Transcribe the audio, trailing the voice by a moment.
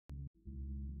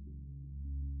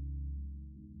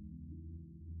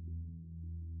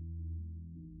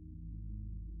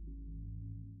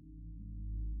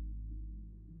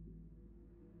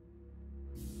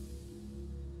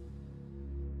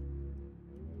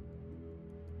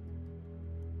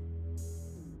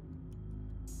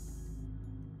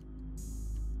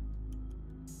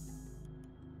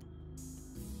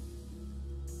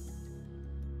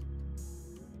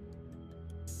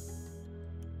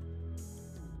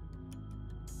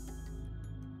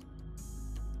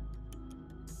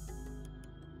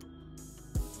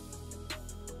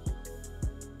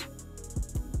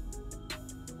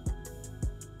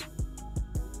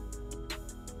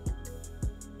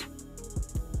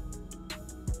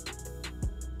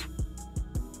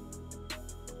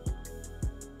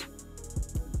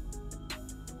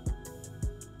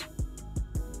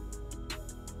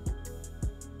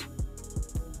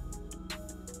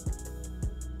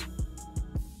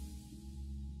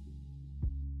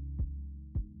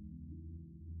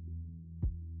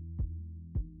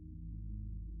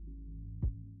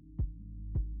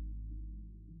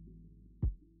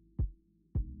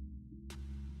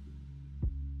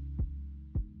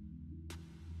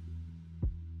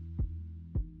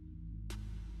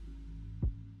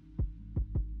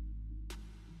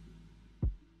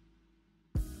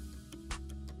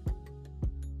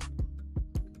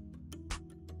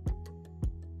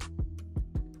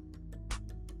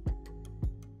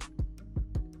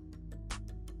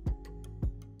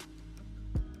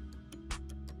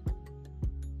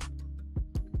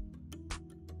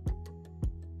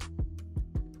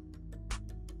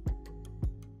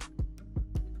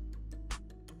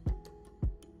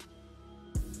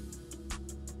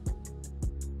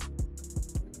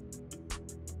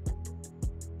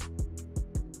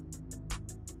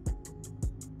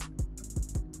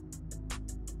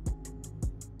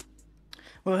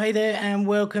Well, hey there, and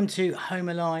welcome to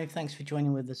Homa Live. Thanks for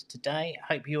joining with us today.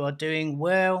 Hope you are doing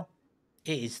well.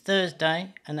 It is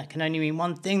Thursday, and that can only mean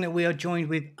one thing, that we are joined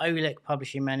with Oleg,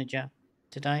 Publishing Manager,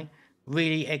 today.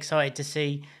 Really excited to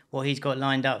see what he's got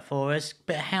lined up for us.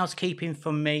 Bit of housekeeping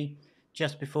from me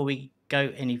just before we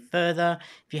go any further.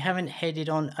 If you haven't headed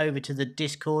on over to the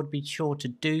Discord, be sure to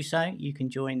do so. You can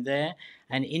join there,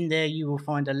 and in there you will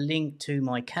find a link to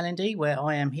my calendar where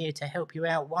I am here to help you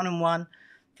out one-on-one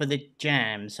for the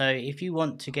jam. So if you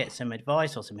want to get some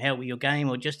advice or some help with your game,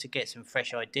 or just to get some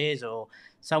fresh ideas or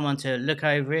someone to look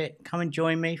over it, come and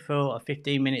join me for a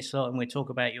 15-minute slot and we'll talk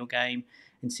about your game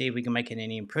and see if we can make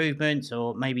any improvements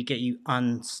or maybe get you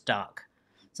unstuck.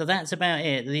 So that's about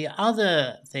it. The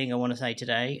other thing I want to say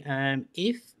today,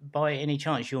 if by any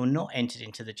chance you're not entered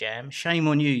into the jam, shame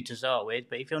on you to start with,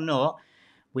 but if you're not,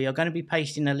 we are going to be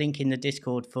pasting a link in the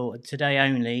Discord for today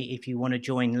only if you want to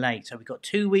join late. So we've got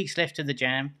 2 weeks left of the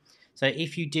jam. So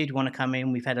if you did want to come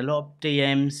in, we've had a lot of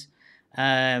DMs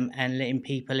and letting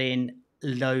people in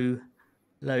low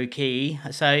key.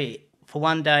 So for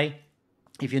one day,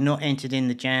 if you're not entered in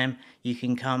the jam, you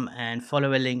can come and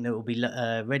follow a link that will be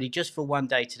ready just for one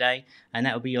day today, and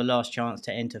that will be your last chance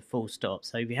to enter full stop.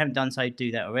 So if you haven't done so,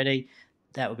 do that already.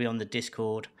 That will be on the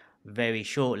Discord very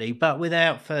shortly. But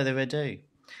without further ado,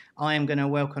 I am going to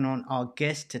welcome on our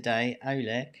guest today,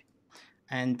 Oleg,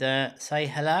 and say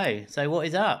hello. So what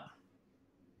is up?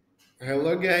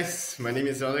 Hello guys, my name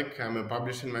is Oleg. I'm a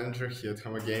publishing manager here at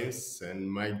Homa Games, and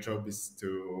my job is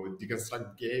to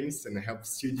deconstruct games and help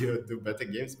studio do better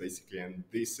games basically. And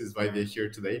this is why we're here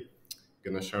today.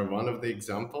 Gonna share one of the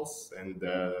examples, and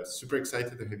super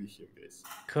excited to have you here, guys.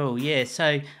 Cool, yeah.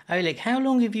 So Oleg, how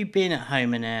long have you been at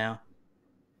Homa now?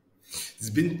 It's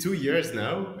been 2 years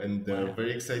now, and Wow.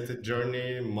 very excited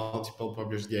journey, multiple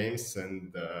published games,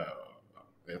 and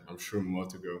I'm sure more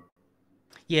to go.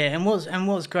 Yeah, and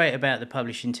what's great about the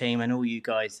publishing team and all you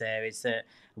guys there is that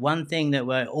one thing that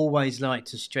we always like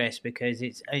to stress, because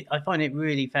I find it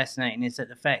really fascinating, is that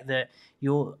the fact that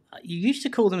you used to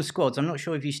call them squads. I'm not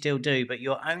sure if you still do, but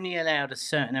you're only allowed a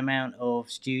certain amount of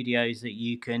studios that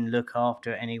you can look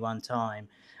after at any one time.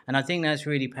 And I think that's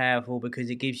really powerful because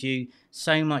it gives you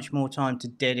so much more time to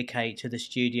dedicate to the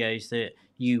studios that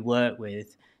you work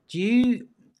with. Do you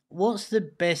What's the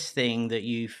best thing that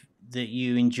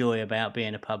you enjoy about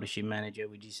being a publishing manager,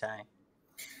 would you say?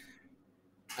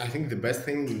 I think the best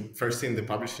thing, first in the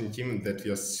publishing team, that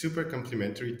we are super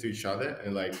complementary to each other,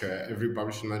 and every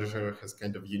publishing manager has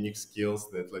kind of unique skills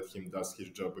that let him does his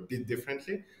job a bit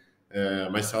differently.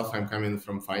 Myself, I'm coming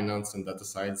from finance and data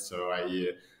science, so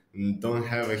I don't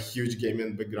have a huge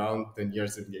gaming background, 10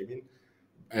 years in gaming,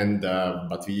 and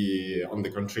but we on the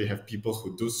contrary have people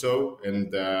who do so,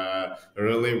 and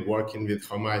really working with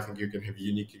Homa, I think you can have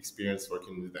unique experience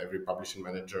working with every publishing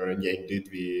manager. And yeah, indeed,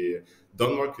 we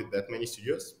don't work with that many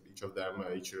studios. Each of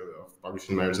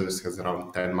publishing managers has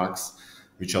around 10 max,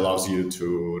 which allows you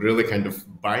to really kind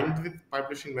of bind with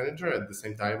publishing manager at the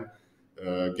same time,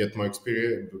 get more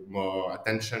experience, more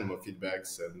attention, more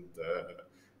feedbacks, and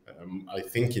I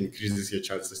think increases your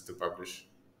chances to publish.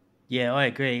 Yeah, I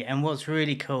agree. And what's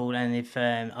really cool, and if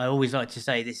I always like to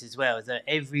say this as well, is that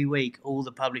every week all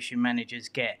the publishing managers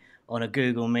get on a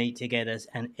Google Meet together,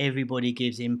 and everybody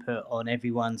gives input on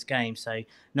everyone's game. So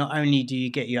not only do you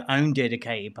get your own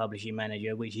dedicated publishing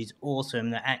manager, which is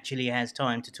awesome, that actually has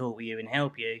time to talk with you and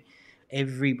help you,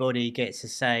 everybody gets a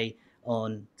say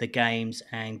on the games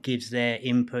and gives their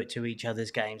input to each other's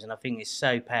games. And I think it's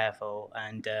so powerful.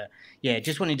 And yeah,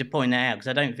 just wanted to point that out because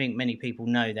I don't think many people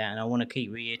know that, and I want to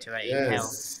keep reiterating how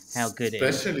Yes, good it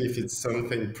is. especially if it's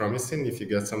something promising. If you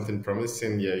get something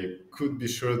promising, yeah, you could be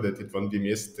sure that it won't be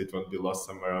missed. It won't be lost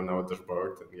somewhere on our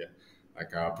dashboard. And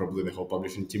yeah, probably the whole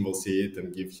publishing team will see it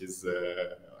and give his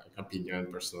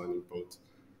opinion, personal input.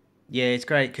 Yeah, it's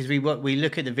great because we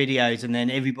look at the videos and then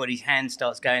everybody's hand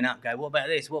starts going up. Go, what about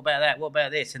this? What about that? What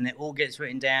about this? And it all gets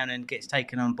written down and gets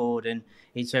taken on board. And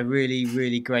it's a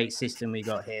really great system we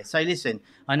got here. So listen,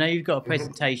 I know you've got a Mhm.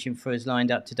 presentation for us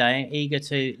lined up today. Eager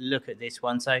to look at this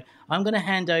one. So I'm going to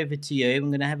hand over to you. I'm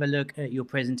going to have a look at your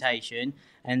presentation,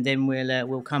 and then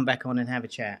we'll come back on and have a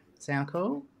chat. Sound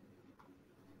cool?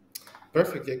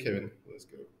 Perfect, yeah, Kevin. Let's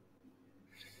go.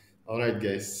 All right,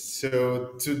 guys.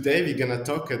 So today we're gonna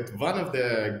talk at one of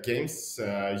the games,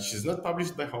 which is not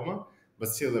published by Homa, but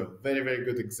still a very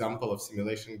good example of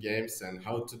simulation games and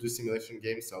how to do simulation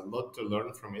games. A lot to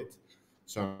learn from it.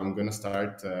 So I'm gonna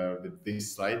start with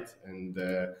this slide and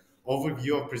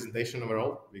overview of presentation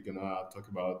overall. We're gonna talk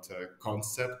about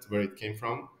concept, where it came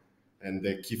from, and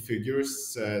the key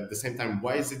figures. At the same time,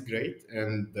 why is it great,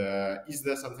 and is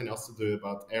there something else to do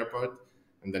about airport?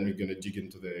 and then we're going to dig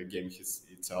into the game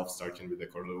itself, starting with the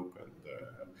core loop and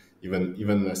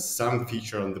even some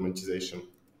feature on the monetization.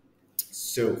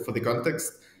 So for the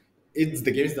context,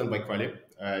 the game is done by Quali.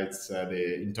 It's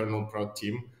the internal prod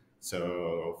team,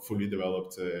 so fully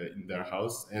developed in their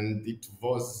house. And it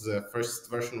was first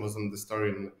version was on the store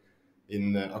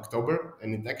in October,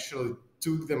 and it actually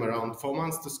took them around 4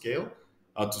 months to scale,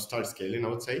 to start scaling, I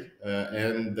would say.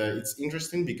 And it's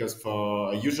interesting because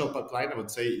for a usual pipeline, I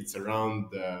would say it's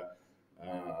around.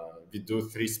 We do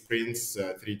 3 sprints,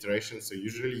 3 iterations. So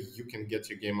usually you can get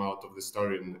your game out of the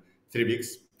store in 3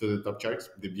 weeks to the top charts,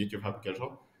 the beauty of Happy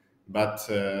Casual. But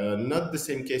not the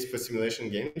same case for simulation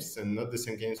games, and not the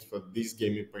same case for this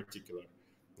game in particular.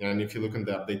 And if you look on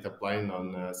the update pipeline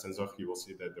on Sensor, you will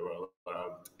see that there were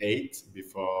around 8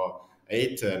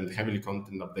 and heavily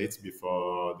content updates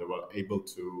before they were able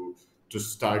to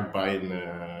start buying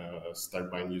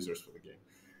users for the game.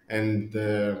 And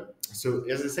so,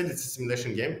 as I said, it's a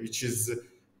simulation game, which is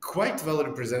quite well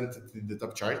represented in the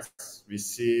top charts. We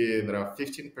see there are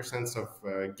 15% of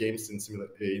games in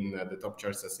the top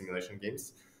charts as simulation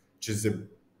games, which is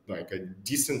like a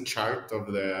decent chart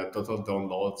of the total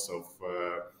downloads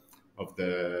of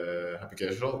the Happy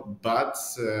Casual. But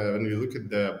when we look at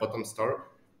the bottom store,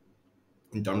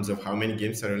 in terms of how many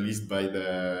games are released by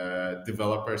the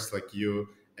developers like you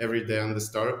every day on the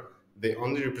store, they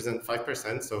only represent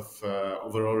 5% of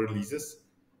overall releases,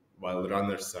 while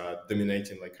runners are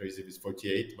dominating like crazy with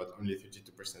 48, but only 32%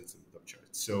 in the top chart.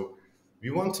 So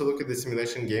we want to look at the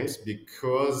simulation games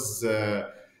because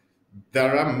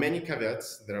there are many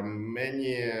caveats, there are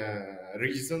many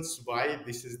reasons why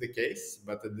this is the case,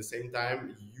 but at the same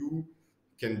time, you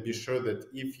can be sure that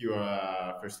if you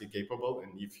are firstly capable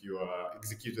and if you are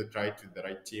executed right with the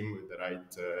right team, with the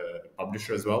right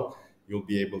publisher as well, you'll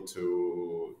be able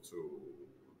to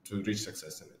reach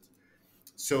success in it.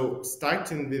 So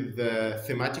starting with the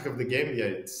thematic of the game, yeah,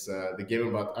 it's the game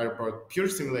about airport, pure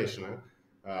simulation.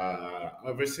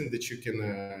 Everything that you can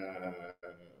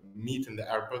meet in the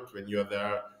airport when you're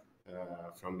there,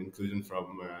 including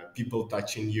from people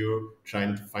touching you,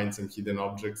 trying to find some hidden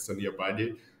objects on your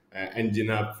body, ending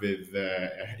up with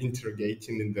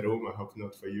interrogating in the room. I hope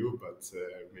not for you, but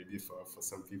maybe for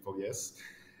some people, yes.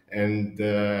 And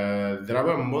there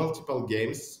are multiple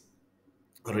games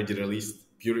already released,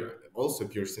 also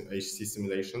pure HC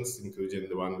simulations, including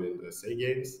the one with the Say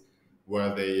games,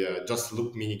 where they just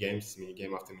loop mini game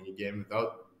after mini game,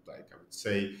 without, like, I would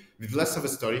say, with less of a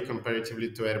story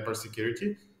comparatively to airport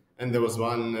security. And there was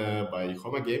one by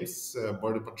Homa Games,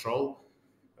 Border Patrol,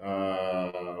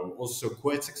 also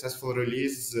quite successful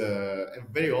release, a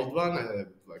very old one,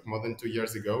 like more than 2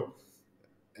 years ago.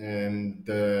 And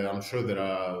I'm sure there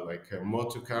are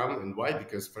more to come. And why?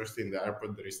 Because firstly, in the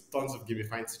airport there is tons of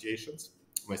gamified situations.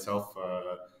 Myself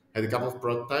had a couple of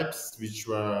prototypes which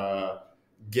were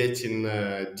getting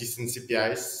decent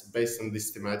CPIs based on this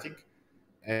thematic.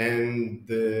 And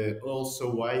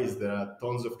also, why is there are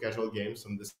tons of casual games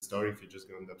on the store. If you just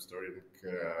go on the App Store and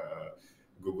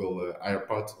Google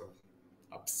airport,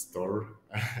 App Store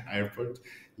airport,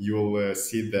 you will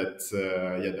see that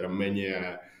there are many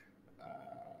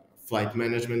flight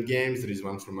management games. There is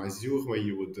one from Azure where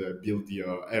you would build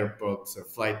your airport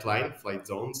flight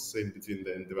zones in between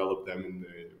and develop them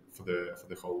for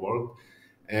the whole world.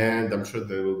 And I'm sure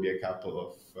there will be a couple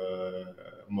of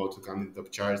more to come in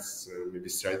top charts, maybe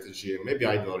strategy, maybe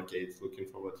idle arcade. Looking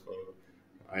forward for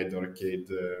idle arcade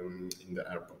in the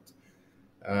airport.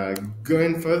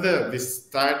 Going further, we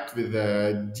start with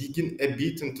digging a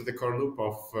bit into the core loop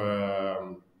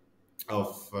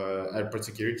of airport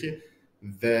security.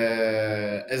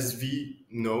 As we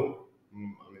know, I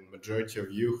mean, majority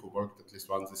of you who worked at least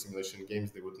once the simulation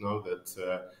games, they would know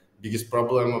that biggest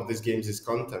problem of these games is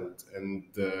content. And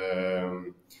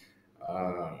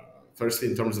firstly,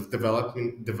 in terms of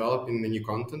developing the new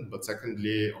content, but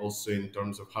secondly, also in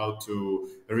terms of how to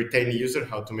retain a user,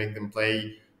 how to make them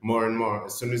play more and more.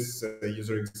 As soon as a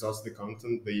user exhausts the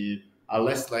content, they are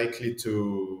less likely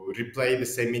to replay the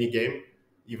same mini game,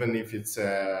 even if it's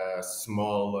a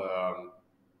small,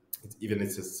 even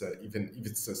if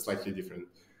it's slightly different.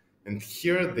 And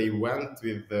here they went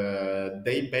with a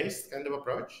day-based kind of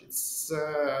approach. It's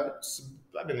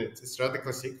rather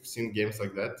classic. We've seen games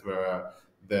like that where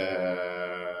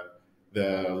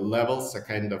the levels are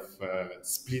kind of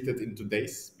split into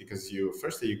days, because you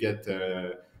get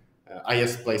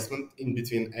IS placement in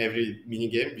between every mini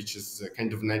game, which is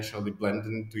kind of naturally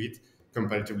blended into it,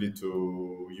 comparatively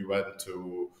to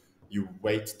you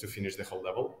wait to finish the whole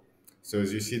level. So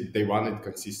as you see, day one, it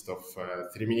consists of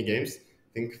 3 mini games.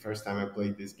 I think first time I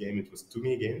played this game, it was 2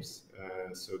 mini games.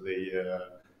 So they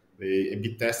they a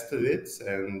bit tested it,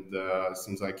 and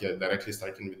seems like directly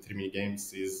starting with 3 mini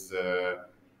games is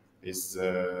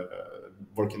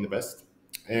working the best.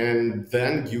 And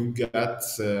then you got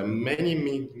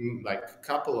like a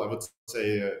couple, I would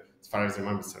say, as far as I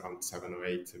remember, it's around 7 or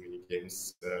 8 mini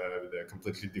games with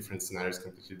completely different scenarios,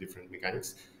 completely different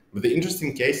mechanics. But the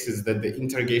interesting case is that the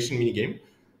interrogation mini game,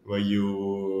 where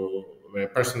a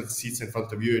person sits in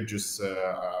front of you, you just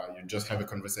have a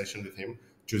conversation with him,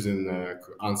 choosing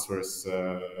answers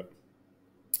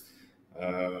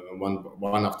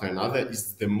one after another,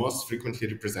 is the most frequently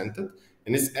represented,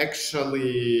 and it's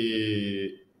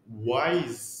actually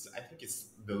wise. I think it's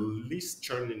the least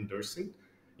churn inducing.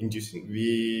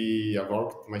 We have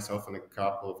worked myself on a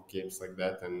couple of games like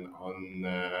that, and on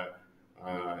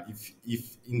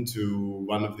if into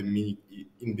one of the mini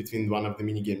in between one of the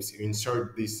mini games you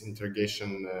insert this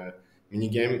interrogation mini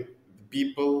game, the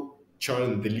people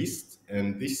churn the least,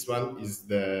 and this one is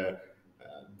the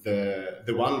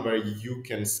one where you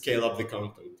can scale up the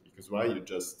content, because why you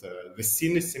just the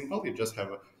scene is simple. You just have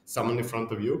someone in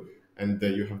front of you, and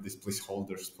you have these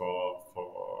placeholders for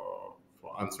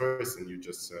answers, and you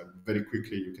just very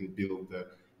quickly you can build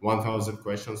 1,000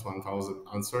 questions, 1,000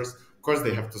 answers. Of course,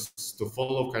 they have to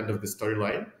follow kind of the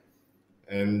storyline,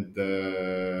 and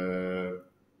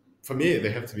for me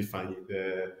they have to be funny.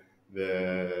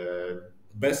 The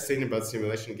best thing about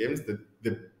simulation games, that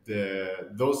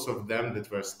those of them that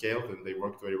were scaled and they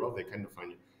worked very well, they kind of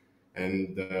funny.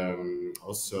 And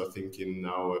also thinking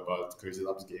now about Crazy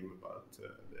Labs game about the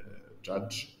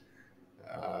judge,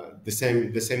 the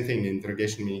same thing. The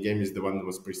interrogation mini game is the one that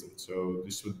was present. So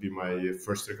this would be my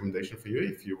first recommendation for you.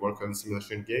 If you work on a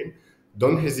simulation game,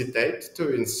 don't hesitate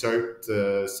to insert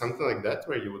something like that,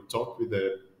 where you would talk with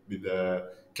the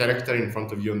character in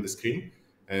front of you on the screen,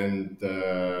 and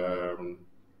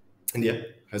yeah,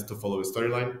 has to follow a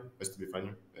storyline, has to be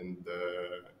funny, and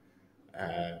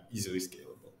easily scalable.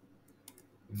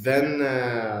 Then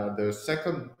the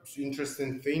second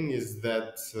interesting thing is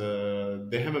that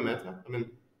they have a meta. I mean,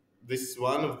 this is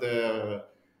one of the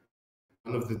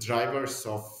drivers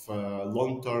of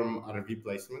long-term RV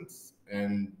placements,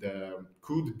 and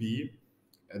could be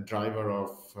a driver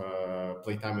of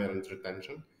playtime and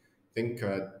retention. I think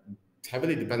it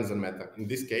heavily depends on meta. In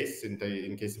this case, in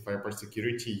case of airport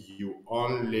security, you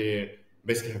only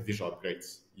basically have visual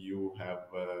upgrades. You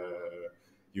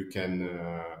can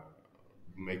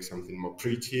make something more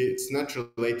pretty. It's not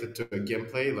related to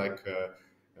gameplay, like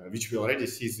which we already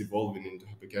see is evolving into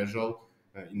hyper casual.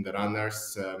 In the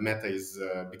runners, meta is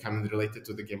becoming related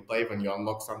to the gameplay. When you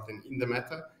unlock something in the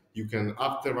meta, you can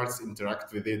afterwards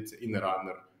interact with it in a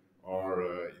runner, or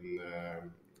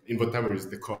in whatever is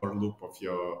the core loop of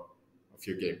your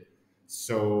game.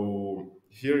 So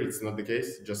here it's not the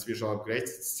case, just visual upgrades.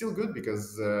 It's still good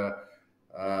because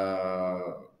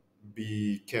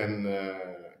we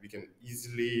can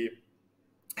easily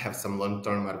have some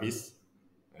long-term RVs,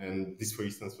 and this, for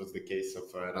instance, was the case of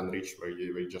Runrich, where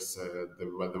you just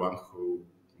the one who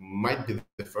might be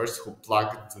the first who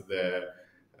plugged the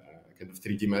kind of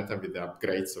 3D meta with the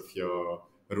upgrades of your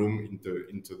room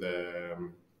into the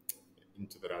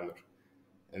runner.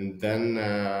 And then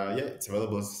it's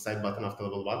available as a side button after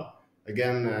level 1.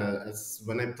 Again, as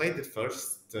when I played it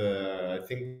first, I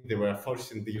think they were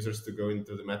forcing the users to go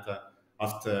into the meta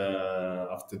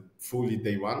after fully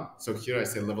day 1. So here I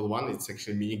say level 1, it's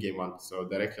actually mini game 1. So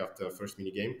directly after the first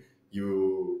mini game,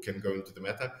 you can go into the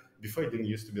meta. Before it didn't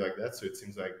used to be like that, so it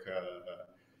seems like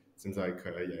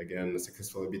again, a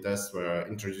successful A/B test where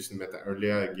introducing meta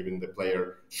earlier, giving the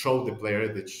player, show the player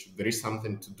that there is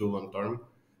something to do long term,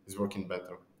 is working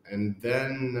better. And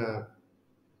then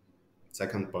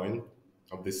second point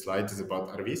of this slide is about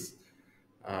RVs.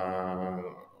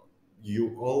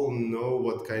 You all know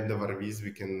what kind of RVs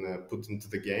we can put into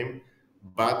the game,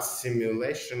 but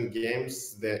simulation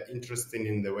games, they're interesting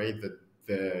in the way that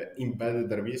the embedded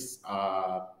RVs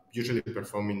are usually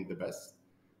performing the best.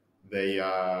 They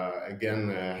are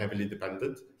again heavily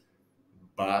dependent,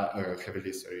 but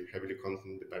heavily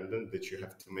content dependent, that you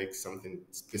have to make something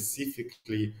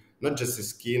specifically, not just a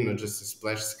skin, not just a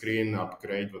splash screen,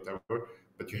 upgrade, whatever,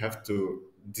 but you have to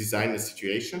design a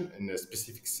situation in a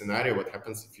specific scenario. What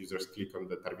happens if users click on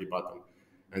the RV button?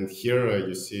 And here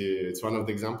you see, it's one of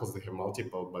the examples, they have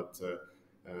multiple, but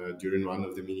during one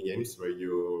of the mini games where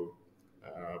you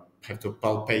have to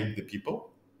palpate the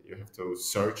people, you have to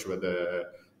search whether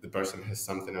the person has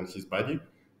something on his body.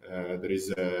 There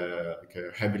is a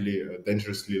heavily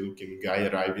dangerously looking guy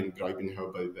grabbing her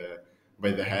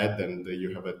by the head, and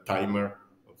you have a timer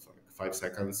of 5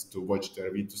 seconds to watch the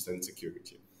RV to send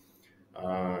security.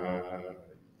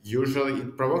 usually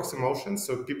it provokes emotions,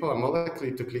 so people are more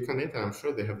likely to click on it, and I'm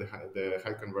sure they have the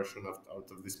high conversion out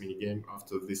of this mini game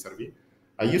after this RV.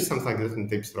 I used something like that in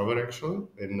Tapes Rover actually.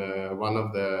 In one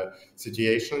of the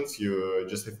situations, you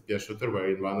just have a shooter where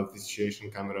in one of the situation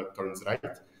camera turns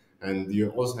right, and you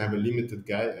also have a limited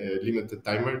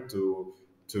timer to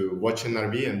watch an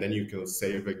RV, and then you can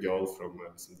save a girl from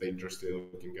some dangerously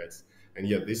looking guys. And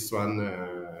yeah, this one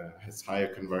has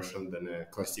higher conversion than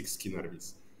classic skin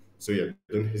RVs. So yeah,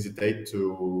 don't hesitate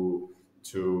to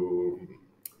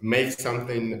make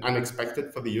something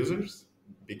unexpected for the users,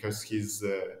 because he's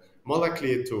more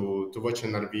likely to watch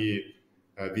an RV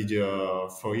video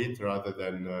for it rather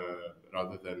than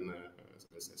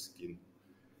as a skin.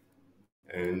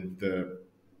 And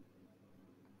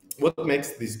what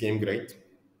makes this game great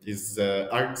is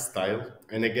art style.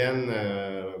 And again,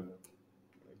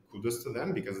 kudos to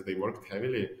them because they worked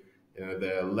heavily.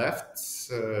 The left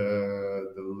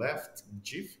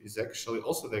GIF is actually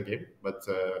also their game, but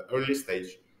early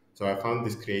stage. So I found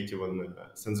this creative on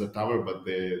Sensor Tower, but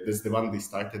that's the one they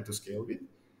started to scale with.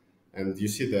 And you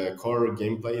see the core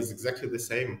gameplay is exactly the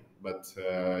same, but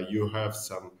you have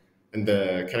some, and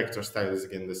the character style is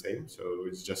again the same. So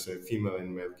it's just female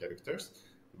and male characters.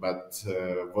 But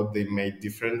what they made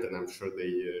different, and I'm sure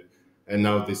and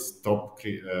now these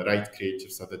right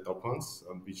creatives are the top ones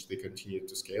on which they continue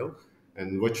to scale.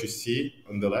 And what you see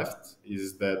on the left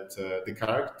is that the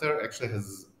character actually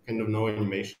has kind of no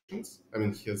animations. I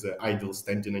mean, he has an idle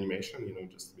standing animation,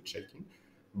 just with shaking,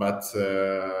 but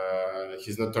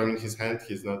he's not turning his hand.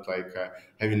 He's not like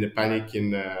having a panic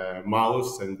in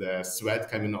mouth and sweat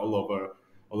coming all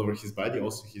over his body.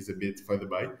 Also, he's a bit further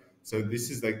by. So this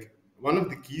is like one of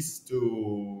the keys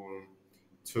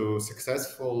to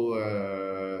successful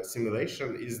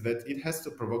simulation is that it has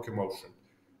to provoke emotion.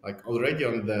 Like already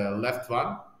on the left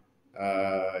one,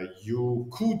 you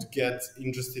could get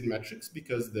interesting metrics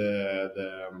because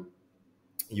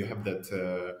you have that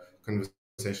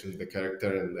conversation with the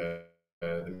character, and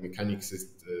the mechanics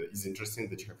is interesting,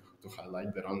 that you have to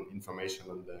highlight the wrong information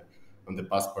on the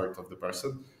passport of the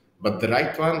person. But the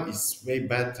right one is way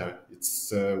better.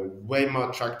 It's way more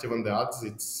attractive on the ads.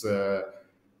 It's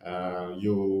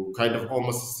you kind of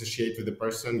almost associate with the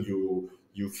person.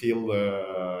 You feel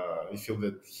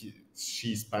that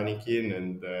she's panicking,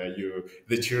 and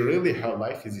that you really, her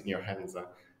life is in your hands.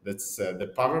 That's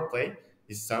the power play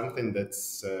is something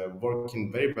that's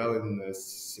working very well in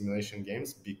simulation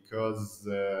games, because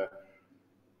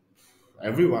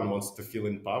everyone wants to feel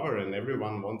in power, and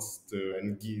everyone wants to,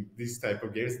 and these type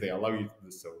of games, they allow you to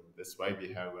do so. That's why we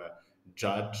have a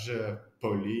judge,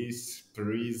 police,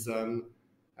 prison,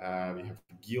 we have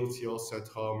guilty also at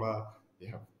Homa. We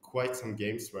have quite some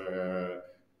games where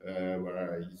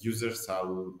users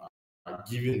are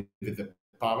given with the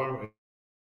power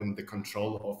and the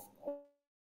control of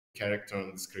character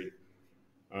on the screen.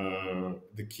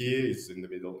 The key is in the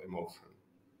middle, emotion.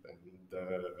 And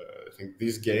I think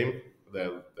this game,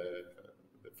 the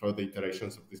further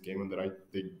iterations of this game on the right,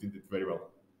 they did it very well.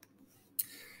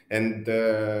 And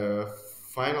the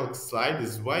final slide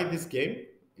is why this game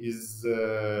is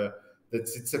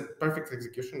it's a perfect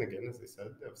execution, again, as I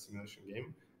said, of simulation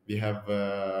game. We have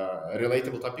a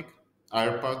relatable topic,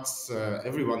 airports.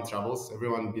 Everyone travels,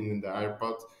 everyone been in the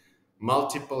airport.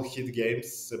 Multiple hit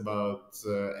games about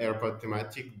airport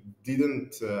thematic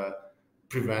didn't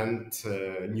prevent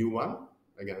a new one.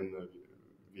 Again,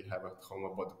 we have a Homa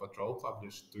Bot Patrol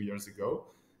published 2 years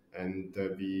ago, and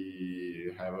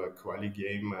we have a quali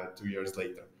game 2 years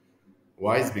later.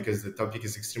 Why? Is because the topic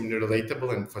is extremely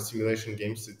relatable, and for simulation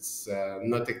games, it's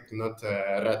not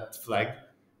a red flag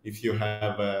if you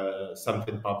have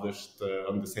something published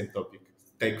on the same topic.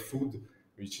 Take food,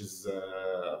 which is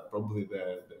probably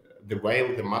the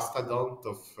whale, the mastodon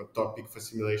of a topic for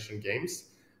simulation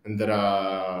games, and there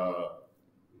are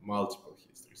multiple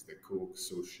histories: the cook,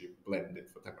 sushi, blended,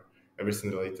 whatever.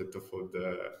 Everything related to food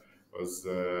was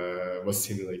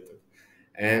simulated.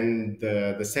 And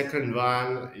the second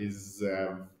one is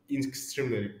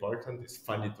extremely important, is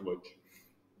funny to watch.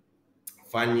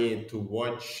 Funny to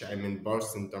watch, I mean,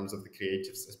 both in terms of the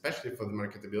creatives, especially for the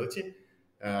marketability.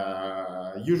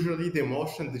 Usually the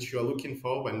emotion that you are looking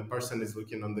for when a person is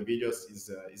looking on the videos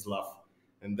is love.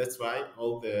 And that's why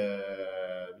we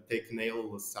take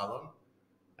nail salon,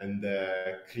 and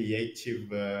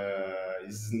creative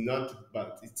is not,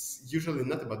 but it's usually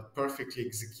not about perfectly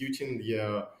executing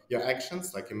your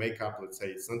actions, like a makeup, let's say.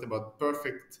 It's not about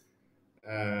perfect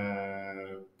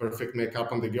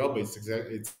makeup on the girl, but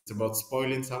it's about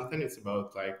spoiling something. It's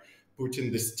about like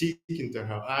putting the stick into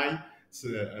her eye, so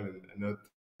I mean, not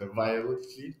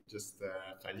violently, just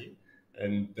funny.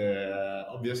 And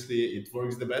obviously it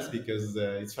works the best because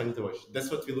it's funny to watch. That's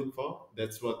what we look for.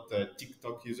 That's what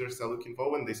TikTok users are looking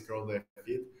for when they scroll their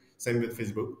feed. Same with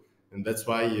Facebook, and that's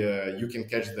why you can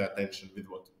catch the attention with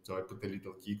what. So I put a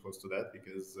little key close to that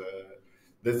because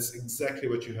that's exactly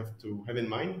what you have to have in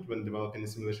mind when developing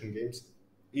simulation games.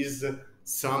 Is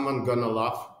someone gonna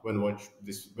laugh when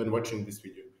watching this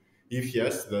video? If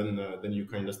yes, then you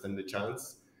kind of stand the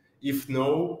chance. If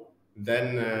no,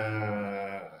 then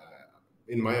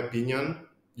in my opinion,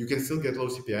 you can still get low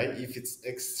CPI if it's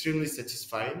extremely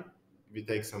satisfying. We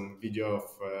take some video of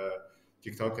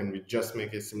TikTok and we just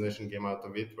make a simulation game out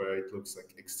of it where it looks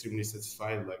like extremely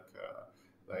satisfying,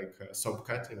 like soap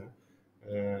cut, you know.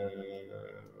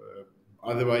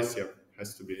 Otherwise, yeah,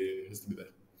 has to be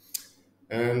there.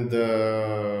 And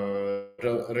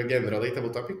again,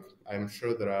 relatable topic. I'm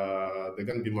sure there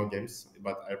gonna be more games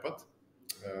about iPod,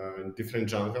 different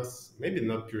genres. Maybe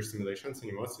not pure simulations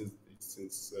anymore,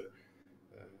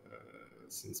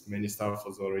 since many stuff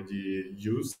was already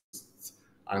used,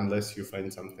 unless you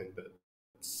find something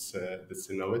that's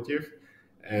innovative.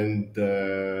 And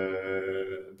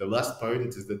the last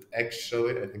point is that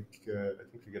actually, I think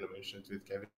we're gonna mention it with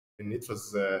Kevin. It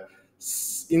was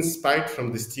inspired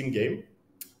from the Steam game,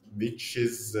 which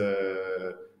is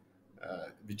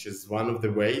one of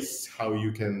the ways how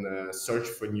you can search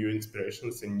for new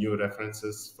inspirations and new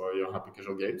references for your happy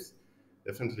casual games.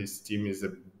 Definitely, Steam is a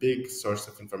big source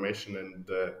of information and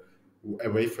a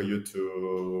way for you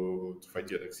to find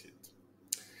your next hit.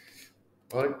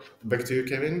 All right, back to you,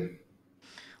 Kevin.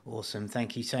 Awesome.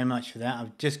 Thank you so much for that.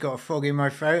 I've just got a frog in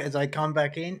my throat as I come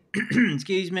back in.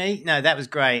 Excuse me. No, that was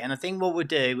great. And I think what we'll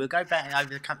do, we'll go back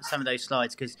over some of those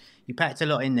slides because you packed a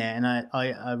lot in there. And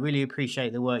I really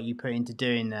appreciate the work you put into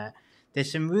doing that.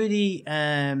 There's some really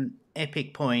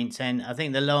epic points. And I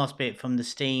think the last bit from the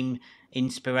Steam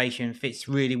inspiration fits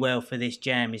really well for this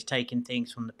jam is taking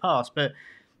things from the past. But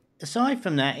aside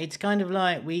from that, it's kind of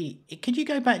like could you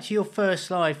go back to your first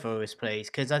slide for us, please?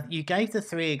 Because you gave the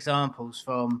three examples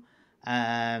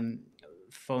um,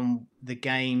 from the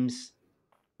games.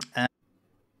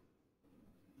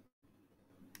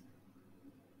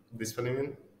 This one,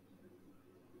 even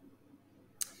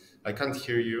I can't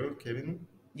hear you, Kevin.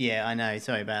 Yeah, I know.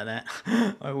 Sorry about that.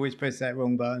 I always press that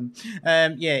wrong button.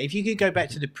 Yeah, if you could go back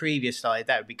to the previous slide,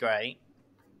 that would be great.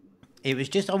 It was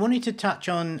just I wanted to touch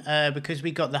on because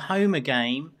we got the Homa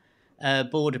game,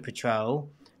 Border Patrol,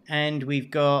 and we've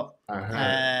got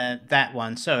Uh-huh. that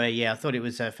one. Sorry, yeah, I thought it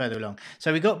was further along.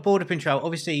 So we got Border Patrol,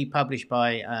 obviously published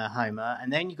by Homa,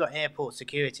 and then you got Airport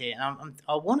Security, and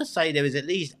I want to say there was at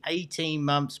least 18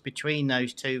 months between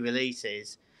those two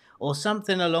releases, or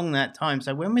something along that time.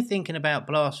 So when we're thinking about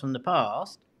Blast from the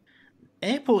Past,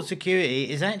 Airport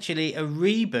Security is actually a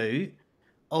reboot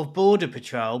of Border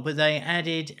Patrol, but they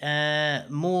added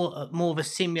more of a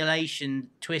simulation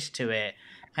twist to it,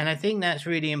 and I think that's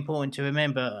really important to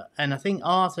remember. And I think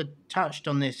Arthur touched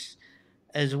on this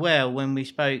as well when we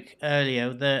spoke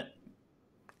earlier that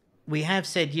we have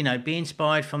said, be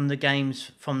inspired from the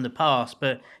games from the past,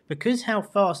 but because how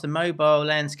fast the mobile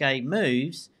landscape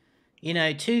moves,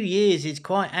 2 years is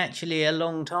quite actually a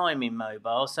long time in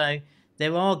mobile. So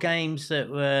there are games that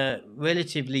were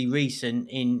relatively recent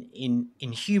in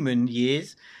human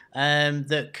years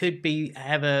that could be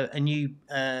have a new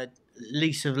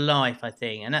lease of life, I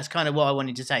think, and that's kind of what I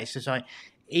wanted to say. It's just like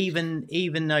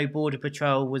even though Border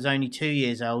Patrol was only 2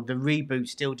 years old, the reboot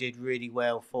still did really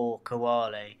well for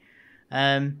Koale.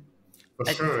 Um, For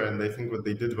I, sure, and I think what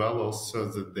they did well also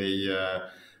that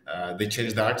they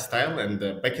changed the art style. And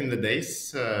back in the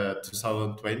days,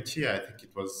 2020, I think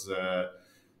it was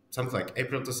something like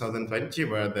April 2020,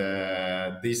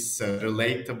 where these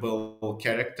relatable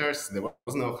characters. There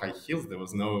was no high heels, there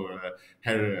was no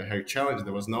hair challenge,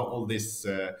 there was no all these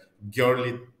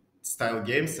girly style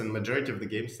games, and majority of the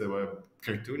games they were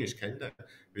cartoonish kind of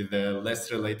with less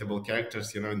relatable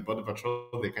characters. You know, in Border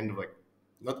Patrol, they kind of like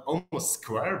not almost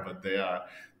square, but they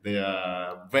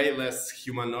are way less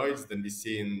humanoids than we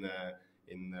see in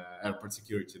airport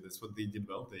security. That's what they did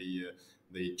well.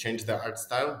 They changed the art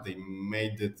style. They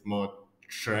made it more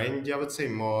trendy, I would say,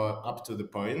 more up to the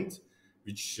point,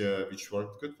 which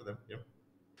worked good for them. Yeah.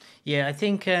 yeah, I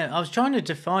think I was trying to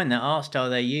define that art style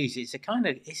they use. It's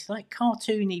like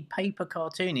cartoony, paper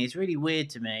cartoony. It's really weird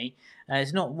to me.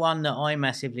 It's not one that I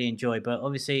massively enjoy, but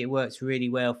obviously it works really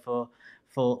well for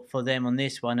them on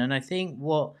this one. And I think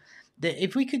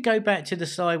if we could go back to the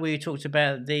slide where you talked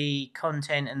about the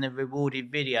content and the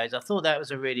rewarded videos, I thought that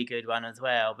was a really good one as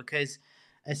well because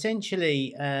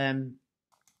essentially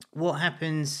what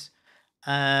happens.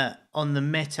 On the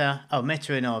meta in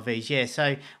RVs, yeah.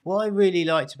 So what I really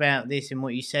liked about this and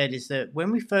what you said is that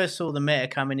when we first saw the meta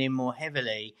coming in more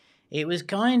heavily, it was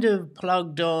kind of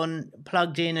plugged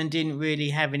in, and didn't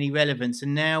really have any relevance.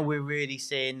 And now we're really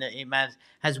seeing that it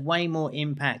has way more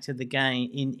impact to the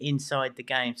game inside the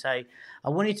game. So I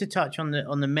wanted to touch on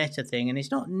the meta thing, and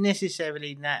it's not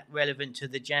necessarily that relevant to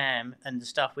the jam and the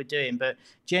stuff we're doing, but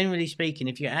generally speaking,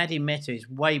 if you're adding meta, it's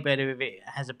way better if it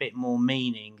has a bit more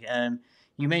meaning.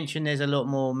 You mentioned there's a lot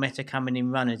more meta coming in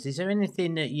runners. Is there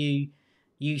anything that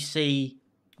you see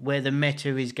where the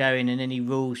meta is going, and any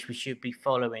rules we should be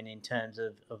following in terms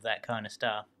of that kind of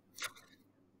stuff?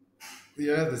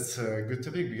 Yeah, that's a good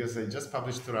topic because I just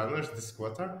published two runners this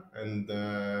quarter, and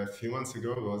a few months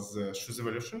ago was Shoes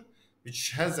Evolution,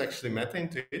 which has actually meta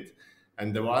into it,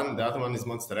 and the other one is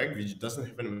Monster Egg, which doesn't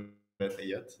have any meta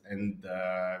yet, and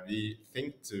we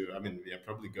think I mean, we are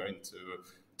probably going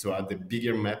to add a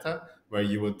bigger meta where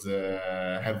you would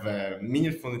have a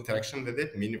meaningful interaction with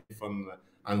it, meaningful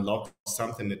unlock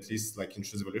something at least like in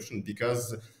Shoes Evolution,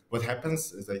 because what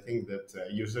happens is I think that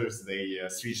users they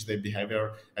switch their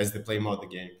behavior as they play more the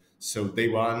game. So day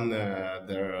one,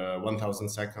 their 1,000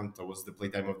 second was the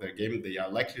playtime of their game. They are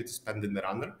likely to spend in the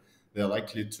runner. They are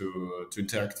likely to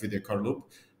interact with the core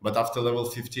loop. But after level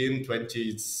 15, 20,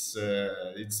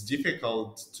 it's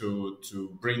difficult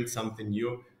to bring something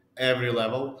new every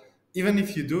level. Even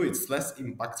if you do, it's less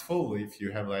impactful if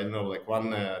you have, I don't know, like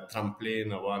one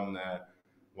trampoline or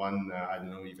one I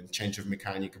don't know, even change of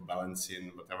mechanic,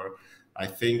 balancing, whatever. I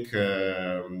think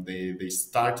they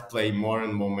start play more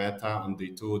and more meta on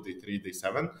day two, day three, day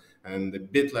seven, and a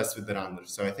bit less with the runner.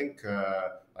 So I think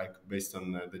like based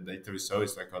on the data we saw,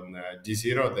 it's like on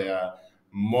D0 they are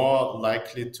more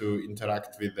likely to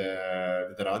interact with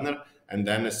the runner, and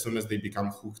then as soon as they become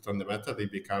hooked on the meta, they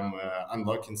become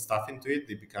unlocking stuff into it.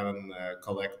 They become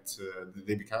collect.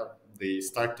 They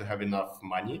start to have enough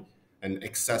money and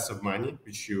excess of money,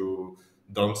 which you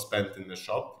don't spend in the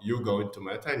shop. You go into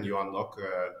meta and you unlock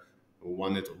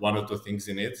one or two things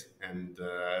in it. And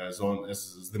as long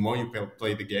as the more you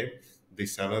play the game, day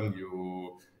seven,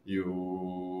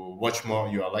 you watch more.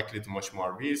 You are likely to watch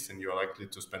more Vs, and you are likely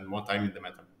to spend more time in the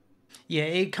meta. Yeah,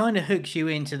 it kind of hooks you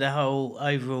into the whole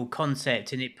overall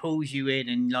concept, and it pulls you in,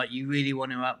 and like you really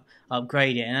want to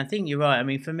upgrade it. And I think you're right. I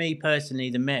mean, for me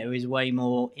personally, the meta is way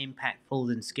more impactful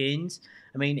than skins.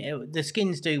 I mean, the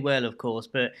skins do well, of course,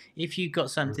 but if you've got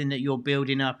something that you're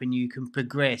building up and you can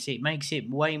progress, it makes it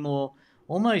way more,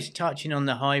 almost touching on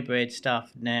the hybrid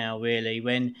stuff now. Really,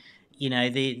 when the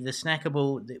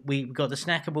snackable, we've got the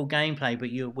snackable gameplay,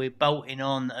 but we're bolting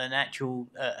on an actual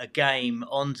a game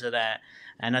onto that,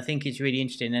 and I think it's really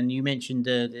interesting. And you mentioned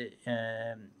the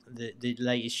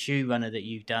latest shoe runner that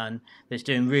you've done that's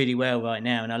doing really well right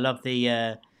now, and I love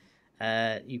the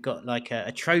you've got like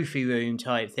a trophy room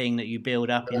type thing that you build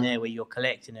up in there where you're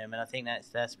collecting them, and I think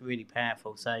that's really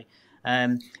powerful. So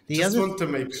the Just other want to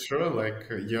make sure like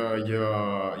your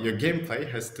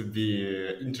gameplay has to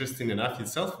be interesting enough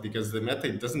itself, because the meta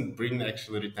it doesn't bring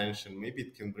actual retention. Maybe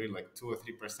it can bring like 2 or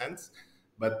 3%,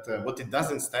 but what it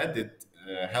does instead, it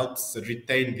helps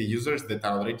retain the users that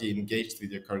are already engaged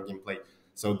with your core gameplay.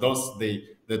 So those they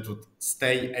that would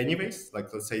stay anyways.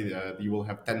 Like let's say you will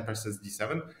have 10%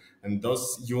 D7, and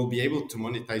those you will be able to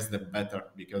monetize them better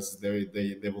because they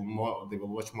will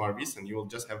watch more Vs, and you will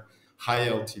just have high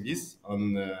LTVs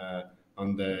on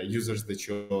the users that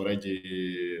you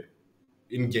already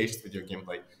engaged with your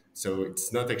gameplay. So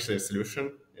it's not actually a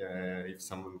solution if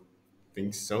someone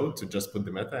thinks so, to just put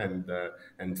the meta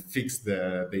and fix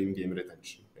the in-game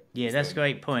retention. Yeah, It's the that's a idea.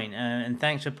 great point, and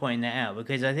thanks for pointing that out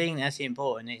because I think that's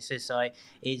important. It's just like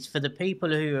it's for the people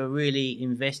who are really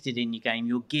invested in your game.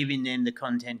 You're giving them the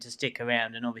content to stick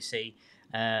around and obviously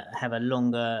have a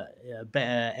longer,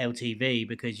 better LTV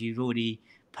because you've already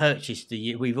purchased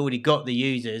we've already got the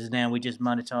users. Now we just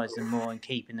monetize them more and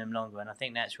keeping them longer, and I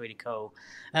think that's really cool.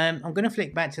 I'm going to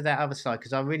flick back to that other slide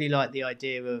because I really like the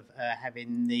idea of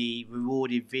having the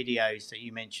rewarded videos that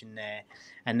you mentioned there,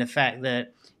 and the fact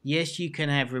that yes, you can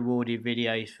have rewarded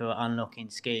videos for unlocking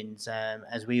skins,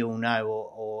 as we all know,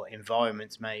 or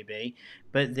environments maybe.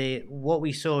 But what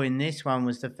we saw in this one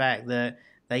was the fact that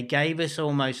they gave us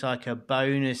almost like a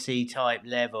bonusy type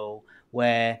level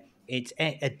where it's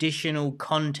additional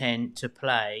content to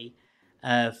play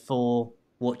for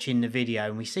watching the video,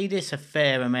 and we see this a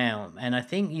fair amount. And I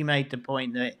think you made the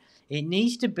point that it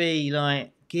needs to be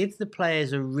like give the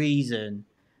players a reason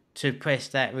to press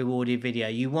that rewarded video.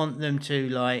 You want them to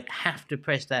like have to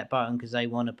press that button because they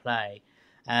want to play.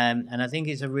 And I think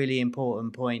it's a really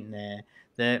important point there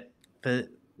that for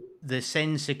the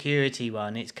send security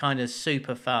one, it's kind of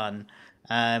super fun.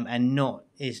 and not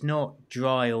it's not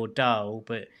dry or dull,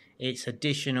 but it's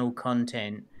additional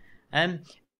content. Um,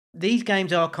 these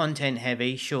games are content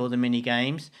heavy, sure, the mini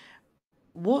games.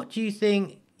 What do you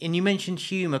think? And you mentioned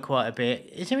humor quite a bit.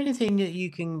 Is there anything that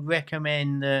you can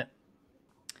recommend that?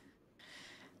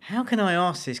 How can I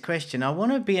ask this question? I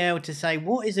want to be able to say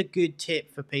what is a good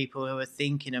tip for people who are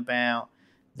thinking about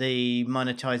the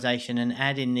monetization and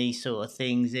adding these sort of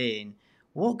things in.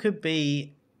 What could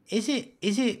be? Is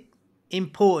it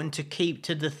important to keep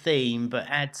to the theme but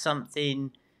add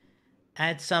something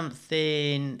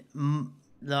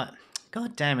like,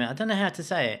 god damn it, I don't know how to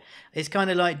say it. It's kind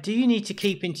of like, do you need to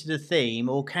keep into the theme,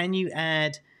 or can you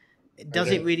add? Does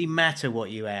it Okay. really matter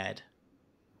what you add?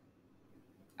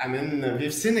 I mean,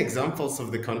 we've seen examples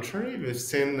of the contrary. We've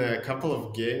seen a couple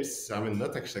of games. I mean,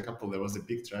 not actually a couple. There was a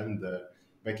big trend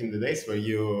back in the days where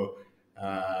you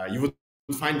would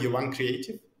find your one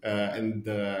creative, and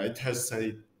it has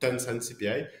a 10-cent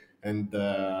CPI, and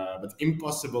but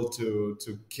impossible to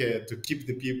keep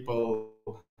the people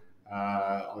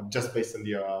just based on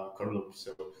your core loop.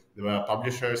 So there were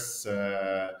publishers,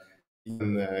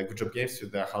 even Good Job Games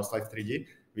with the House Life 3D,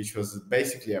 which was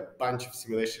basically a bunch of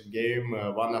simulation game,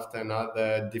 one after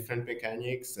another, different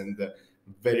mechanics, and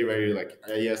very, very like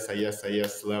IS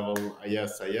level,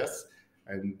 IS,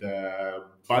 and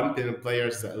bumping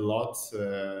players a lot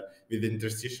with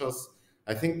interstitials.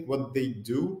 I think what they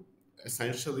do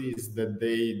essentially is that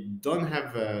they don't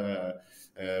have a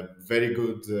very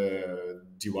good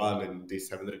D1 and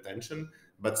D7 retention,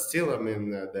 but still, I mean,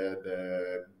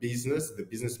 the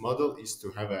business model is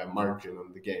to have a margin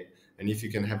on the game. And if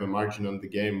you can have a margin on the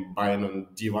game buying on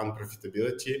D1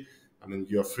 profitability, I mean,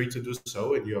 you are free to do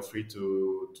so, and you are free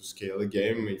to scale a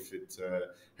game if it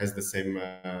has the same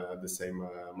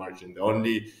margin. The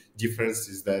only difference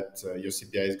is that your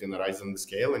CPI is going to rise on the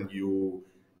scale, and you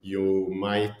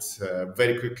might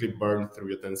very quickly burn through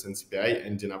your 10-cent CPI,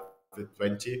 ending up with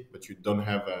 20, but you don't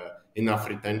have enough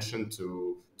retention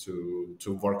to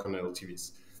work on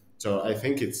LTVs. So I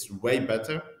think it's way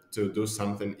better to do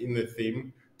something in the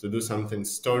theme, to do something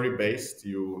story based.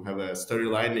 You have a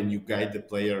storyline and you guide the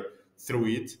player through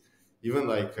it. Even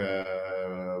like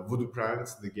Voodoo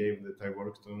Pranks, the game that I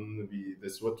worked on,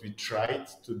 that's what we tried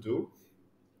to do.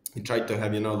 We tried to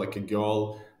have, like a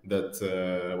girl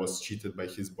that was cheated by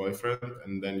his boyfriend,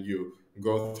 and then you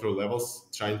go through levels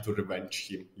trying to revenge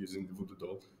him using the voodoo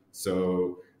doll.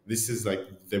 So this is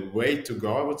like the way to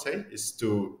go, I would say, is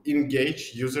to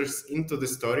engage users into the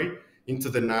story, into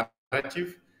the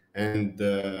narrative, and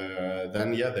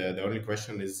then yeah, the only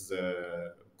question is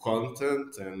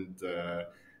content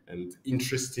and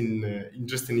interesting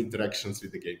interactions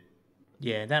with the game.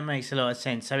 Yeah, that makes a lot of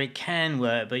sense. So it can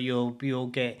work, but you'll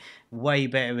get way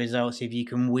better results if you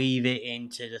can weave it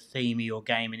into the theme of your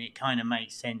game, and it kind of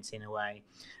makes sense in a way.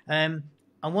 Um,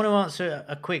 I want to answer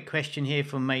a quick question here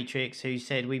from Matrix, who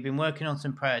said we've been working on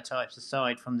some prototypes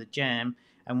aside from the jam,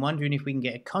 and wondering if we can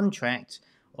get a contract,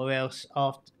 or else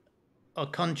after a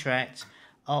contract,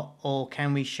 or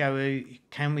can we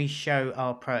show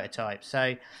our prototype?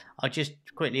 So I'll just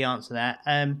quickly answer that.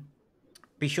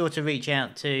 Be sure to reach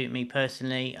out to me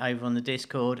personally over on the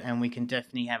Discord, and we can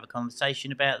definitely have a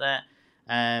conversation about that.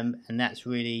 And that's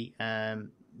really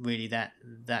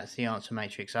that's the answer,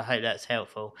 Matrix. I hope that's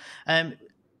helpful.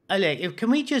 Oleg, can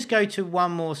we just go to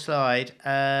one more slide?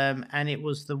 And it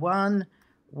was the one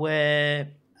where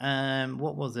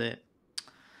what was it?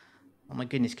 Oh my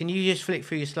goodness! Can you just flick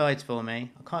through your slides for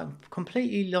me?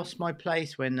 Completely lost my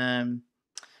place when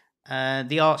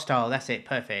the art style, that's it,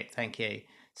 perfect, thank you.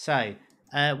 So,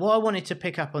 what I wanted to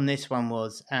pick up on this one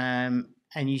was, and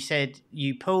you said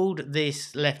you pulled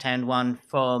this left hand one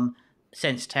from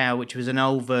Sense Tower, which was an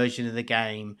old version of the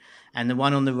game, and the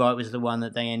one on the right was the one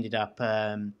that they ended up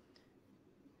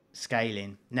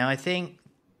scaling. Now, I think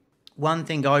one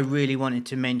thing I really wanted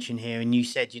to mention here, and you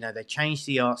said, they changed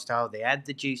the art style, they add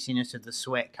the juiciness of the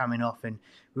sweat coming off, and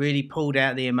really pulled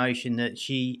out the emotion that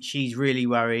she's really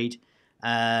worried.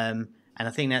 And I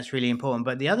think that's really important.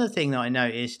 But the other thing that I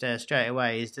noticed straight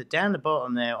away is that down the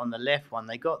bottom there on the left one,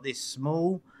 they got this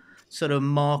small sort of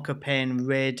marker pen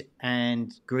red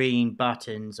and green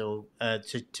buttons, or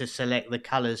to select the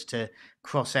colors to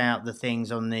cross out the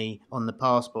things on the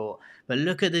passport. But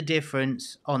look at the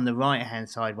difference on the right hand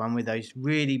side one with those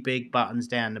really big buttons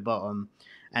down the bottom,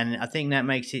 and I think that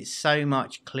makes it so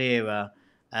much clearer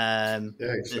Yeah,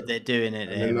 that they're doing it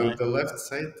I there, mean, on right? the left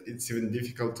side, it's even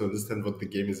difficult to understand what the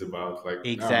game is about. Like, I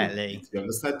mean, Exactly. you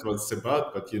understand what it's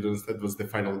about, but you don't understand what's the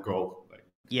final goal. Like,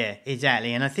 Yeah,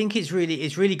 exactly. And I think it's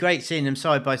really great seeing them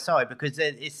side by side, because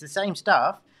it's the same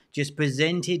stuff, just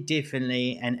presented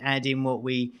differently and adding what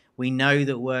we know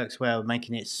that works well,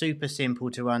 making it super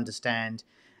simple to understand,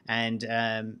 and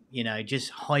just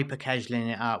hyper casualing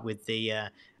it up with the.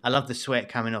 I love the sweat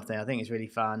coming off there. I think it's really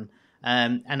fun.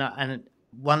 And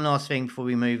one last thing before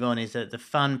we move on is that the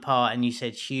fun part, and you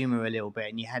said humor a little bit,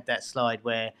 and you had that slide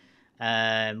where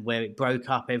it broke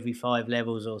up every 5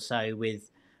 levels or so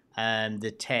with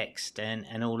the text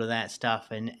and all of that stuff,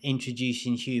 and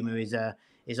introducing humor is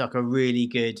like a really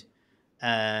good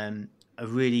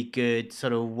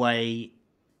sort of way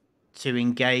to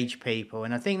engage people.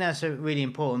 And I think that's a really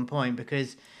important point,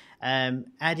 because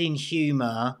adding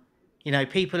humor,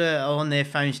 people are on their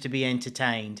phones to be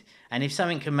entertained, and if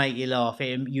something can make you laugh,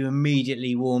 you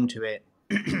immediately warm to it.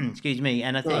 Excuse me.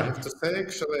 And I No, I think, have to say,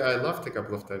 actually, I laughed a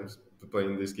couple of times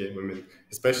playing this game. I mean,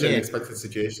 especially yeah, unexpected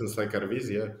situations like Arviz.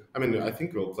 Yeah, I mean, I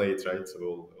think we'll play it, right? So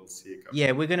we'll see a couple.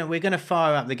 yeah, we're gonna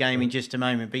fire up the game in just a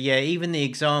moment. But yeah, even the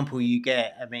example you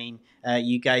get, I mean,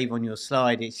 you gave on your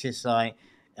slide, it's just like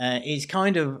it's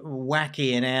kind of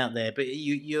wacky and out there. But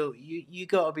you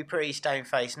got to be pretty stone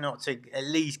faced not to at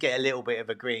least get a little bit of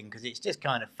a grin, because it's just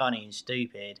kind of funny and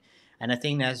stupid. And I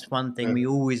think that's one thing Yeah. we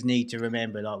always need to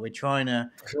remember. Like, we're trying to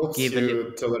Helps give a little.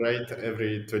 you tolerate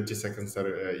every 20 seconds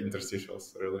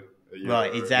interstitials, really.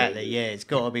 Right, You're exactly. good. Yeah, it's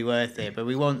got to be worth it. But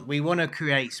we want to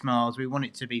create smiles. We want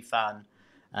it to be fun.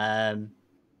 Um,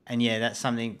 and yeah, that's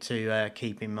something to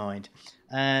keep in mind.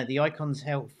 The icons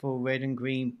help for red and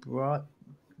green bright.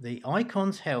 The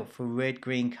icons help for red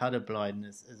green color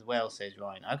blindness as well, says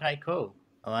Ryan. Okay, cool.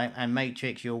 All right, and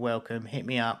Matrix, you're welcome. Hit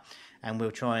me up, and we'll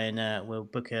try and we'll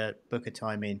book a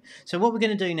time in. So what we're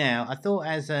going to do now, I thought,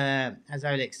 as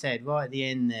Oleg said right at the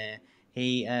end there,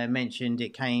 he mentioned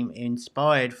it came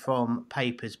inspired from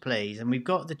Papers, Please, and we've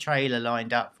got the trailer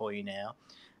lined up for you now.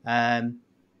 Um,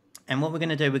 and what we're going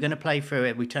to do, we're going to play through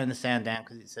it. We turn the sound down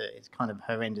because it's kind of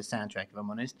horrendous soundtrack, if I'm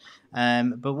honest.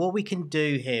 But what we can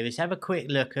do here is have a quick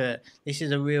look at, this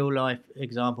is a real life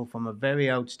example from a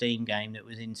very old Steam game that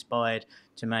was inspired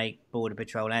to make Border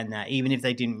Patrol and that, even if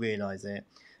they didn't realise it.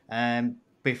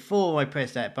 Before I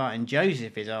press that button,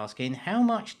 Joseph is asking, how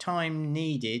much time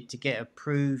needed to get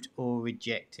approved or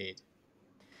rejected?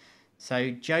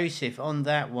 So Joseph, on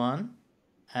that one,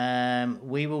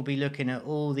 we will be looking at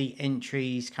all the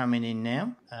entries coming in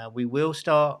now. We will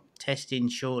start testing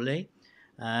shortly.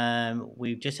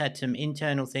 We've just had some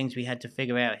internal things we had to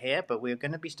figure out here, but we're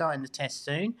going to be starting the test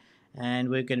soon. And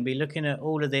we're going to be looking at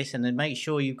all of this, and then make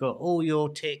sure you've got all your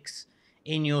ticks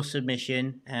in your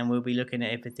submission, and we'll be looking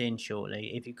at everything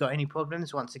shortly. If you've got any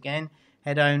problems, once again,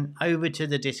 head on over to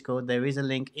the Discord. There is a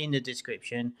link in the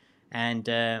description, and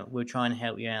we'll try and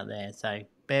help you out there. So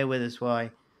bear with us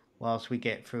whilst we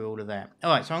get through all of that.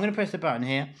 All right, so I'm going to press the button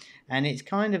here, and it's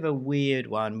kind of a weird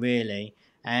one, really.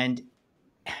 And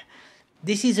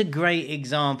this is a great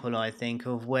example, I think,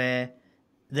 of where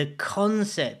the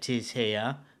concept is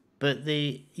here, but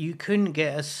you couldn't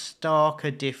get a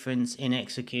starker difference in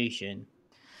execution.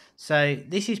 So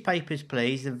this is Papers,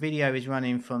 Please. The video is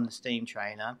running from the Steam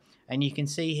trailer, and you can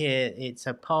see here it's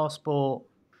a passport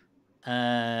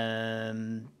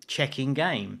checking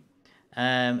game.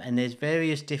 And there's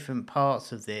various different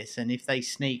parts of this, and if they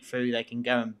sneak through, they can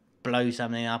go and blow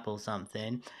something up or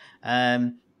something.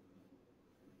 So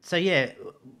yeah,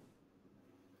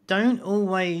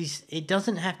 it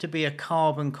doesn't have to be a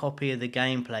carbon copy of the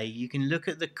gameplay. You can look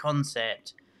at the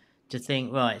concept to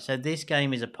think, right, so this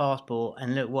game is a passport,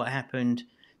 and look what happened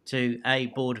to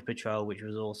Border Patrol, which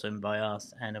was awesome by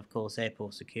us, and of course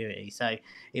airport security. So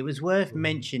it was worth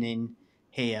mentioning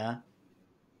here.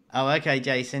 Oh, okay,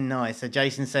 Jason, nice. So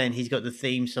Jason's saying he's got the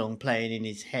theme song playing in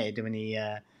his head when he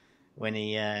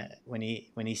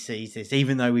sees this,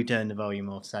 even though we've turned the volume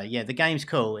off. So yeah, the game's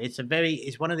cool. It's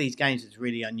one of these games that's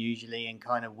really unusually and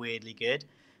kind of weirdly good.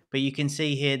 But you can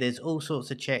see here there's all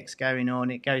sorts of checks going on.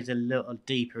 It goes a little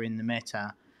deeper in the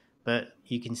meta, but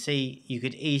you can see you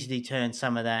could easily turn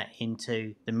some of that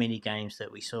into the mini games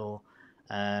that we saw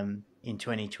in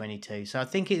 2022. So I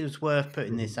think it was worth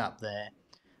putting this up there.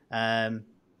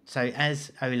 So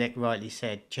as Oleg rightly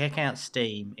said, check out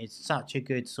Steam. It's such a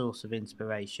good source of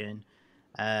inspiration.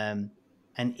 And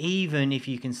even if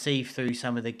you can see through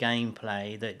some of the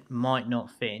gameplay that might not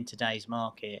fit in today's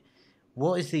market,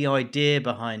 what is the idea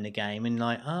behind the game? And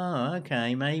like, oh,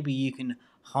 okay, maybe you can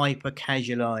hyper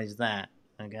casualize that.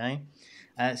 Okay.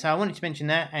 So I wanted to mention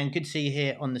that, and good to see you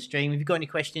here on the stream. If you've got any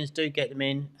questions, do get them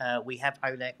in. We have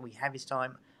Oleg, we have his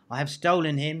time. I have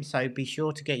stolen him, so be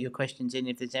sure to get your questions in.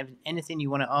 If there's anything you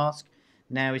want to ask,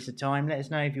 now is the time. Let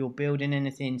us know if you're building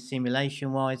anything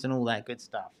simulation-wise and all that good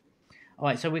stuff. All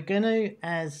right, so we're going to,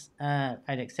 as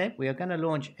Alex said, we are going to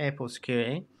launch airport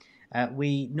security.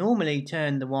 We normally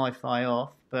turn the Wi-Fi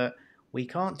off, but we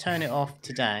can't turn it off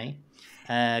today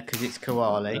because it's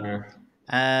Koali.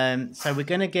 So we're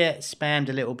going to get spammed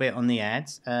a little bit on the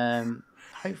ads.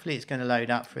 Hopefully it's going to load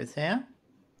up for us here.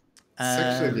 It's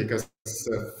actually because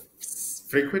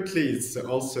frequently it's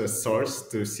also a source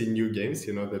to see new games,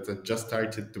 that are just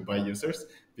started to buy users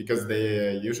because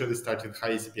they usually start with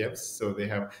high CPMs, so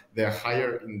they're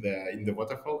higher in the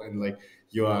waterfall, and like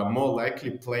you are more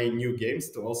likely playing new games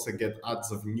to also get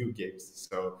ads of new games.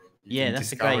 So you Yeah, can that's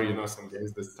a discover, great. some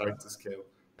games that start to scale.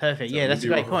 Perfect. So Yeah, that's a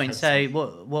maybe great we'll point. have some.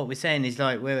 So what we're saying is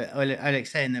like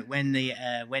Alex saying that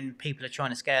when people are trying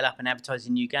to scale up and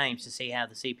advertising new games to see how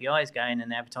the CPI is going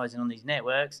and advertising on these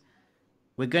networks,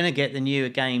 we're going to get the newer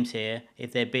games here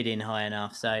if they're bidding high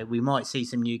enough. So we might see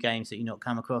some new games that you've not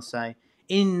come across. So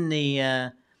in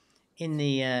the in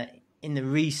the uh, in the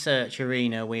research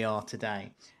arena we are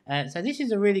today. So this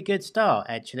is a really good start.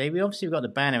 Actually, we obviously got the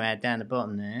banner ad down the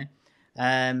bottom there,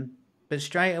 but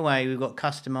straight away we've got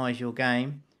customize your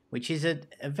game, which is a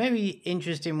very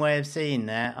interesting way of seeing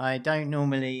that. I don't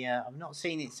normally, I've not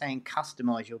seen it saying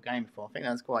customize your game before. I think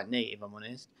that's quite neat, if I'm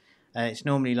honest. It's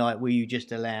normally like, will you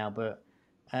just allow? But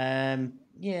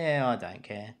yeah, I don't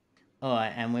care. All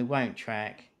right, and we won't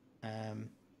track. God,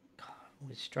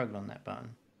 we struggle on that button.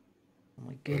 Oh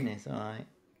my goodness! All right,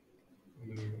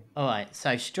 all right.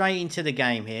 So straight into the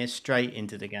game here. Straight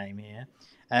into the game here.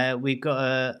 We've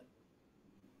got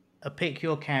a pick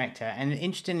your character, and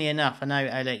interestingly enough, I know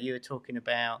Alec, you were talking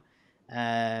about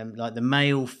like the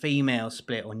male female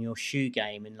split on your shoe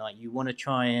game, and like you want to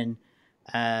try and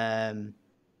um,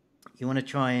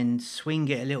 swing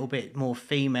it a little bit more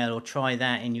female, or try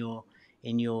that in your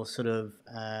sort of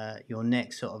your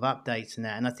next sort of updates and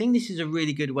that. And I think this is a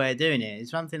really good way of doing it.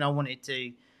 It's something I wanted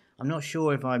to. I'm not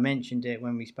sure if I mentioned it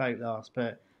when we spoke last,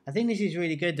 but I think this is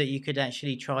really good that you could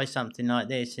actually try something like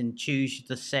this and choose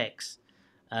the sex,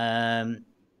 um,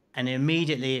 and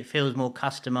immediately it feels more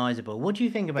customizable. What do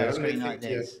you think about a Then I screen like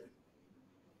think, yeah, this?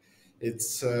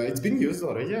 it's been used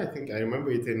already. I think I remember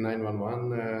it in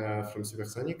 911 from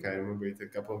Supersonic. I remember it in a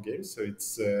couple of games. So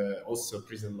it's also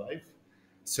Prison Live.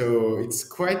 So it's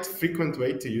quite frequent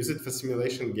way to use it for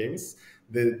simulation games.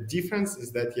 The difference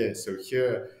is that, yeah, so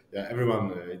here, yeah,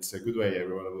 everyone, it's a good way.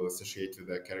 Everyone will associate with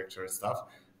their character and stuff.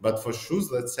 But for shoes,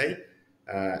 let's say,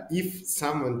 if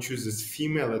someone chooses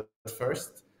female at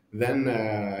first, then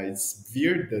it's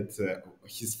weird that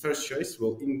his first choice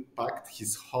will impact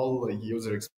his whole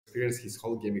user experience, his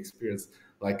whole game experience.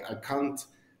 Like I can't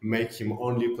make him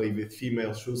only play with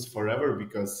female shoes forever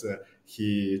because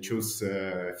he chose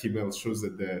female shoes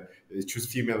at the choose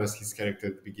female as his character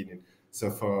at the beginning. So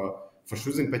for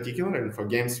shoes in particular, and for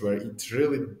games where it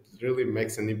really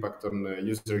makes an impact on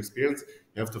user experience,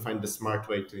 you have to find the smart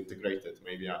way to integrate it.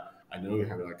 Maybe I know you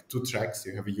have like two tracks.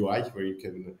 You have a UI where you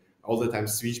can all the time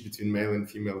switch between male and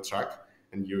female track,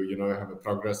 and you have a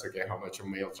progress. Okay, how much a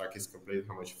male track is complete,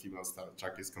 how much a female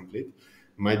track is complete.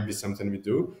 Might be something we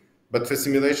do. But for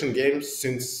simulation games,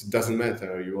 since it doesn't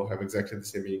matter, you will have exactly the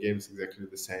same mini games, exactly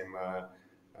the same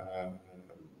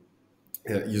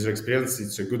user experience.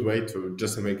 It's a good way to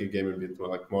just make a game a bit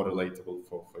more relatable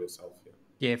for yourself. Yeah.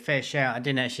 Yeah, fair shout. I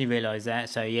didn't actually realise that,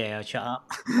 so yeah, I shut up.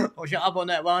 I'll shut up on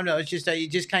that one. I was just it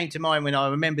just came to mind when I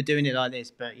remember doing it like this,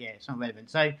 but yeah, it's not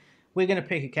relevant. So we're gonna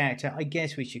pick a character. I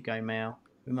guess we should go male.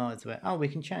 We might as well. Oh, we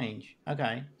can change.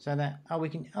 Okay, so that we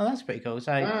can. Oh, that's pretty cool.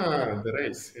 So The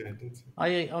race. Yeah, that's,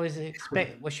 I always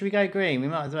expect. Well, should we go green? We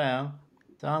might as well.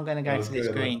 So I'm gonna go sounds for this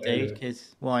good. green dude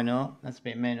because why not? That's a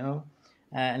bit mental.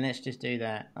 And let's just do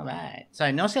that. All right.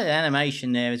 So nice little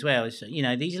animation there as well. It's,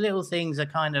 these little things are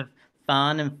kind of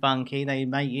fun and funky. They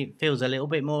make it feels a little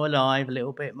bit more alive, a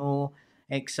little bit more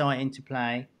exciting to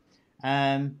play.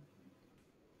 Um,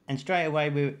 and straight away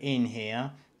we're in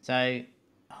here. So,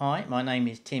 hi, my name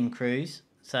is Tim Cruz.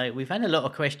 So we've had a lot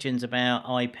of questions about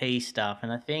IP stuff,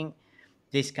 and I think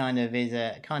this kind of is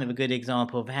a good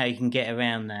example of how you can get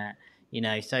around that.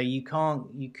 So you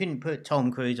couldn't put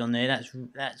Tom Cruise on there.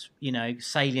 That's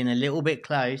sailing a little bit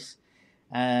close.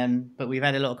 But we've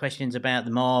had a lot of questions about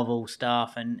the Marvel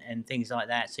stuff and things like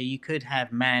that. So you could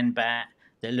have Man Bat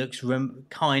that looks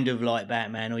kind of like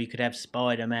Batman, or you could have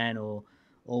Spider Man or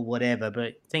whatever.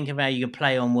 But think of how you can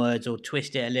play on words or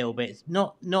twist it a little bit. It's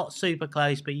not super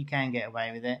close, but you can get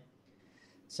away with it.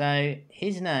 So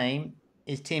his name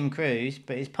is Tim Cruz,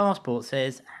 but his passport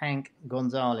says Hank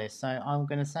Gonzalez. So I'm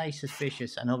going to say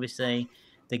suspicious, and obviously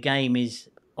the game is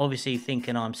obviously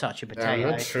thinking I'm such a I'm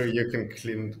not potato. sure you can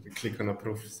click on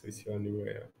approve with your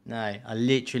anyway. No, I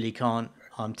literally can't.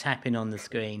 I'm tapping on the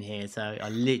screen here, so I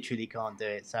literally can't do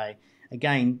it. So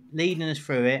again, leading us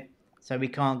through it. so we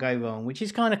can't go wrong, which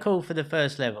is kind of cool for the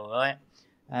first level, right?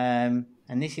 And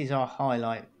this is our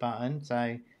highlight button.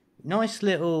 So nice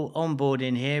little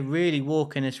onboarding here, really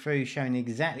walking us through, showing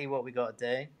exactly what we got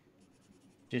to do.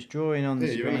 Just drawing on the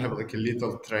Yeah, you even have screen. like a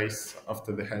little trace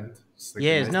after the hand. It's like a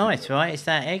Yeah, it's nice nice, detail. right? It's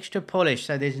that extra polish.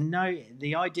 So there's no.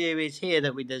 The idea is here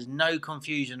that there's no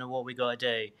confusion of what we got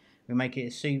to do. We make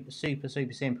it super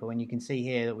simple, and you can see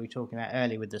here that we were talking about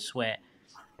earlier with the sweat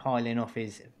piling off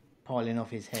his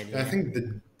head I here. think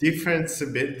the difference a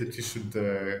bit that you should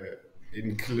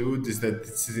include is that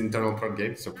this is internal pro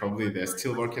game, so probably they're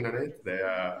still working on it. They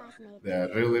are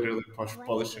really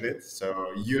polishing it.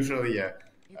 So usually, yeah,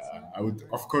 I would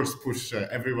of course push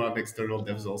everyone external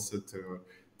devs also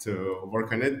to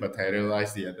work on it. But I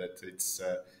realized, yeah, that it's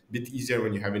a bit easier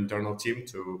when you have internal team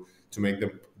to make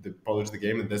them polish the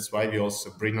game, and that's why we also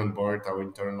bring on board our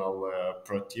internal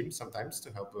pro team sometimes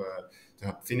to help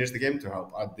finish the game, to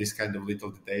help add this kind of little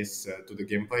details to the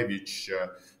gameplay,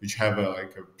 which have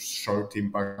like a short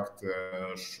impact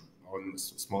on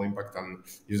small impact on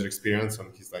user experience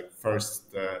on his like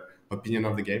first opinion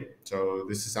of the game. So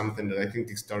this is something that I think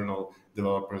external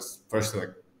developers first like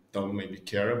don't maybe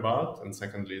care about, and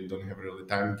secondly don't have really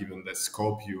time given the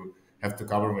scope you have to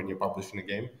cover when you're publishing a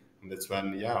game. And that's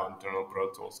when internal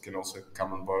pro tools can also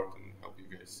come on board and help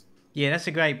you guys. Yeah, that's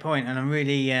a great point, and I'm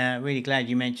really glad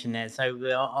you mentioned that. So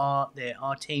there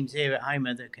are teams here at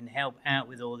Homa that can help out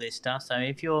with all this stuff. So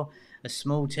if you're a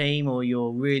small team or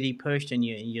you're really pushed and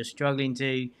you're struggling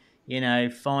to,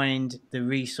 find the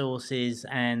resources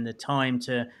and the time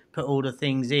to put all the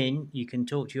things in, you can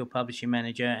talk to your publishing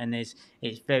manager, and it's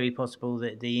very possible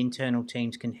that the internal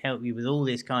teams can help you with all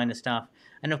this kind of stuff,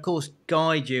 and of course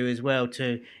guide you as well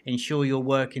to ensure you're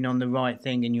working on the right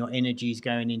thing and your energy is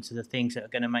going into the things that are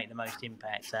going to make the most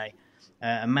impact. So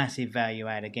a massive value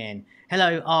add again.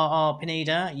 Hello, RR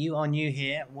Pineda. You are new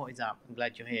here. What is up? I'm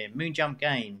glad you're here. Moonjump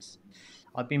Games.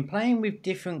 I've been playing with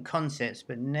different concepts,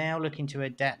 but now looking to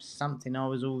adapt something I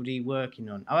was already working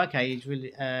on. Oh, okay. He's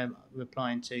really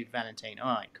replying to Valentine.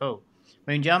 All right, cool.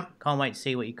 Moonjump, can't wait to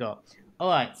see what you got. All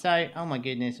right, so, oh my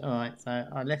goodness. All right, so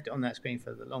I left it on that screen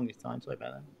for the longest time. Sorry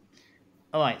about that.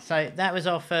 All right, so that was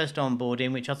our first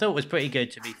onboarding, which I thought was pretty good,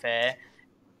 to be fair.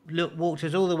 Look, walked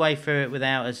us all the way through it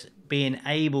without us being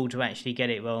able to actually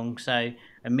get it wrong. So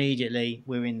immediately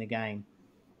we're in the game.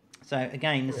 So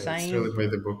again, the Yeah, it's really same, by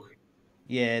the book.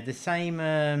 yeah,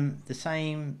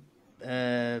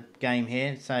 game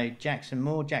here. So Jackson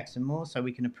Moore. So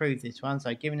we can approve this one.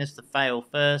 So giving us the fail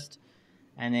first,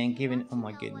 and then giving. Oh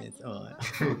my goodness! All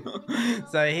right.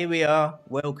 So here we are.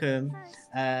 Welcome.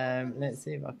 Let's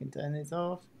see if I can turn this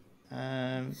off.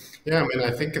 Yeah, I mean,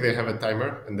 I think they have a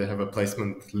timer and they have a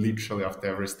placement literally after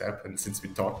every step. And since we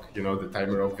talk, the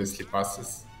timer obviously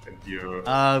passes, and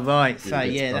Oh right, you so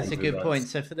get yeah, that's spammed a with good point.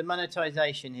 ads. So for the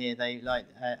monetization here, they like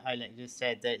Oleg just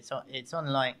said that it's on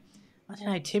like I don't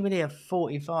know, typically a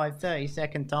 45,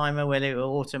 30-second timer where it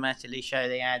will automatically show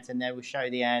the ads, and they will show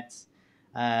the ads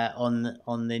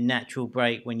on the natural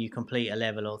break when you complete a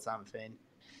level or something.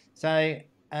 So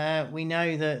we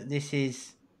know that this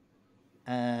is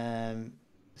um,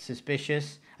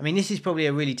 suspicious. I mean, this is probably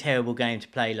a really terrible game to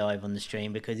play live on the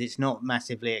stream because it's not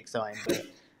massively exciting, but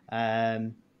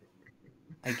um,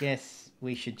 I guess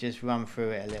we should just run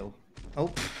through it a little.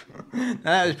 Oh,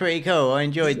 that was pretty cool. I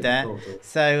enjoyed that. Cool, cool.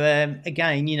 So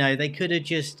again, they could have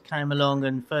just came along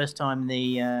and first time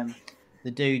the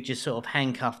dude just sort of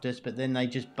handcuffed us, but then they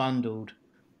just bundled.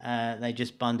 They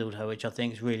just bundled her, which I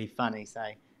think is really funny. So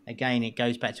again, it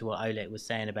goes back to what Oleg was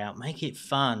saying about make it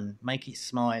fun, make it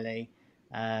smiley.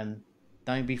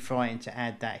 Don't be frightened to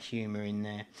add that humour in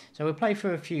there. So we'll play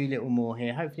through a few little more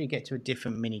here. Hopefully, get to a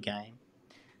different mini game.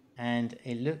 And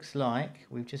it looks like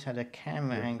we've just had a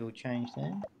camera angle change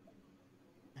there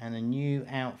and a new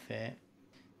outfit.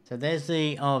 So there's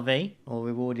the RV or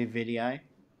rewarded video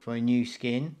for a new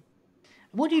skin.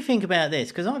 What do you think about this?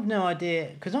 Because I've no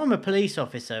idea. Because I'm a police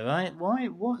officer, right?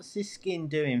 What's this skin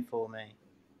doing for me?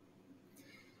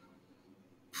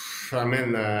 I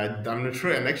mean, I'm not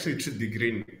sure, and actually, it should be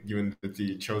green, given that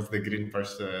he chose the green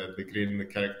person, the green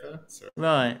character. So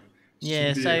Right. Yeah.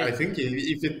 should be. So I think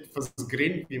if it was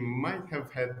green, we might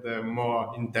have had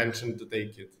more intention to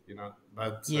take it,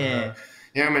 But yeah.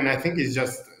 yeah, I mean, I think it's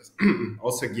just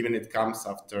also given it comes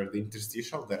after the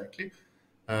interstitial directly.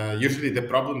 Usually, the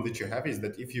problem that you have is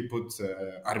that if you put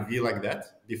RV like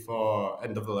that before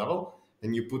end of the level,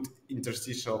 and you put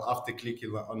interstitial after clicking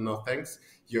on no thanks,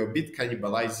 you a bit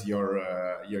cannibalize your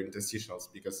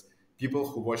interstitials because people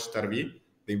who watched RV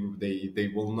they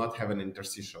will not have an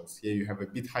interstitials. Here you have a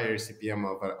bit higher CPM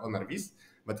on RVs,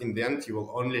 but in the end you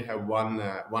will only have one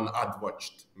ad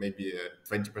watched. Maybe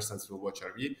 20% will watch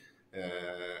RV,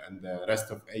 and the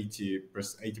rest of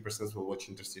 80% will watch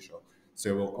interstitial. So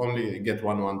you will only get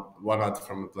one ad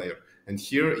from a player. And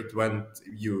here it went.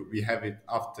 We have it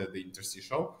after the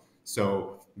interstitial,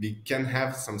 so we can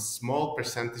have some small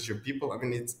percentage of people. I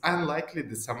mean, it's unlikely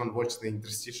that someone watched the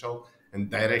interstitial and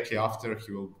directly after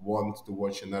he will want to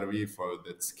watch an RV for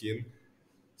that skin.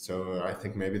 So I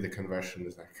think maybe the conversion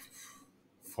is like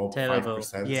five Terrible.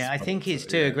 percent. Yeah, I But think it's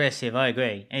too yeah, aggressive. I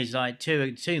agree. It's like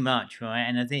too much, right?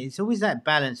 And I think it's always that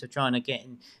balance of trying to get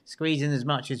in, squeezing as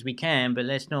much as we can, but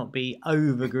let's not be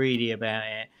over greedy about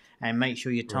it and make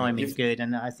sure your right. timing's good.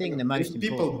 And I think the most If important.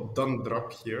 people don't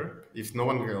drop here, if no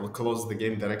one will close the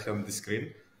game directly on the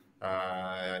screen,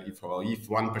 if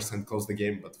 1% close the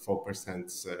game, but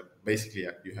 4%, basically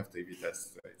yeah, you have to A/B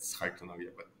test. It's hard to know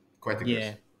yet, but quite Yeah.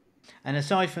 aggressive. And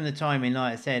aside from the timing,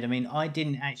 like I said, I mean, I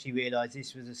didn't actually realise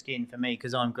this was a skin for me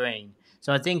because I'm green.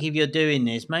 So I think if you're doing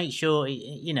this, make sure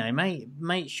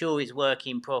make sure it's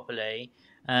working properly,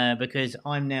 because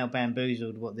I'm now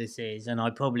bamboozled what this is, and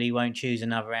I probably won't choose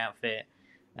another outfit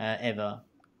ever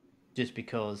just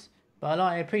because. But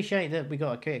I appreciate that we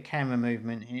got a camera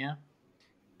movement here,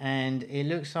 and it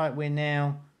looks like we're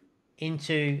now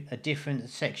into a different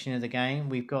section of the game.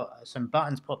 We've got some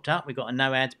buttons popped up. We've got a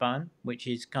no ads button, which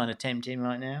is kind of tempting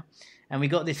right now. And we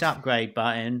got this upgrade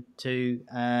button to,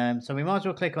 so we might as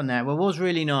well click on that. What was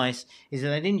really nice is that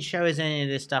they didn't show us any of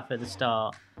this stuff at the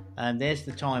start. There's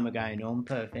the timer going on,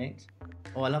 perfect.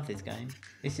 Oh, I love this game.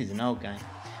 This is an old game.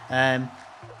 Um,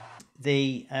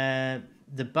 the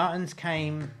buttons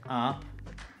came up.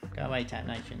 Go away, Tap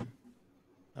Nation.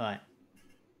 All right.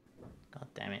 God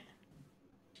damn it.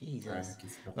 Jesus.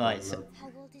 Right. So, How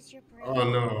old is your brain? Oh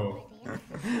no!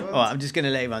 all right, I'm just going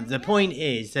to let you run. The point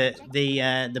is that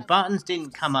the buttons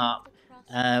didn't come up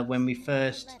when we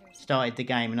first started the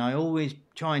game, and I always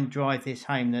try and drive this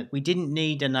home that we didn't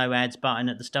need a no ads button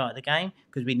at the start of the game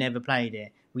because we never played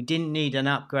it. We didn't need an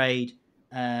upgrade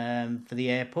for the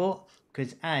airport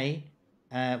because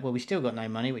well, we still got no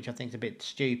money, which I think is a bit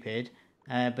stupid.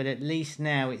 But at least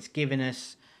now it's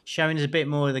showing us a bit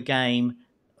more of the game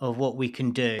of what we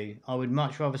can do. I would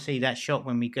much rather see that shop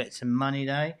when we get some money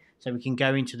though, so we can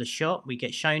go into the shop, we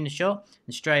get shown the shop,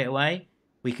 and straight away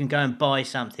we can go and buy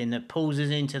something that pulls us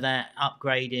into that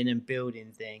upgrading and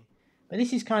building thing. But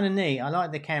this is kind of neat. I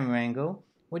like the camera angle.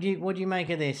 What do you make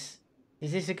of this?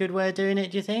 Is this a good way of doing it,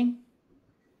 do you think?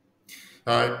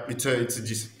 It's a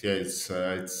decent, yeah,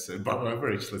 it's above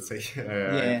average, let's say. I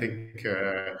Yeah. think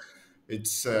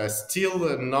it's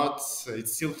still not,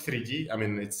 it's still 3D. I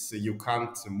mean, it's you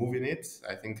can't move in it.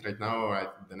 I think right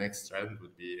now the next trend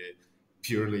would be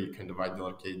purely kind of idle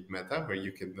arcade meta, where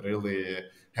you can really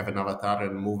have an avatar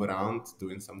and move around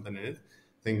doing something in it.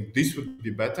 I think this would be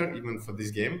better even for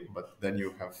this game, but then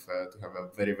you have to have a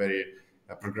very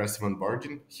progressive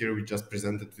onboarding. Here we just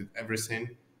presented with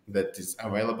everything that is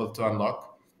available to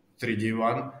unlock. 3D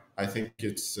one, I think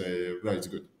it's well, it's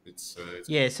good. It's good.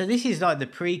 Yeah, so this is like the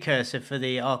precursor for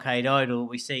the arcade idol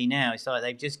we see now. It's like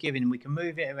they've just given, we can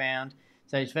move it around,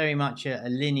 so it's very much a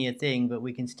linear thing, but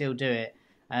we can still do it.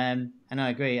 And I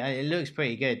agree, it looks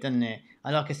pretty good, doesn't it?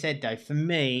 Like I said though, for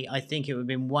me, I think it would have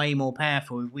been way more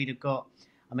powerful if we'd have got.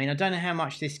 I mean, I don't know how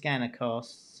much this scanner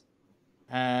costs.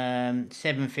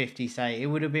 750, say. It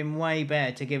would have been way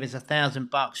better to give us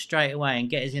 $1,000 straight away and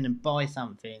get us in and buy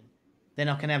something. Then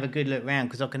I can have a good look round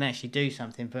because I can actually do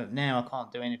something. But now I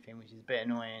can't do anything, which is a bit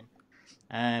annoying.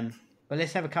 But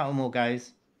let's have a couple more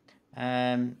goes.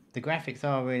 The graphics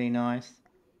are really nice.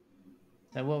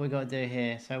 So what we got to do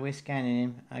here? So we're scanning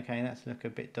him. Okay, that's look a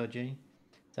bit dodgy.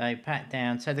 So pat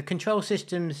down. So the control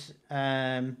systems.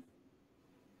 Okay,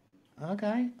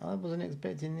 I wasn't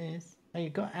expecting this. Oh, you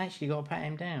actually got to pat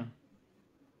him down.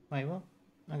 Wait, what?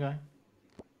 Okay.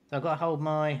 So I've got to hold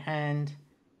my hand,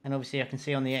 and obviously I can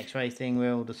see on the X-ray thing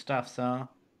where all the stuffs are.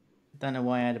 Don't know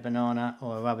why I had a banana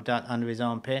or a rubber duck under his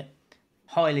armpit.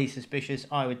 Highly suspicious,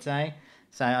 I would say.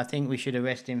 So I think we should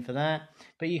arrest him for that.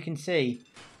 But you can see,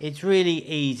 it's really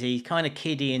easy, kind of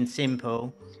kiddie and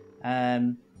simple,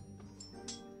 but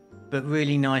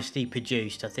really nicely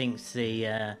produced. I think it's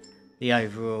the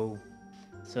overall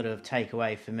sort of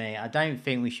takeaway for me. I don't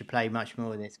think we should play much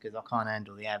more of this because I can't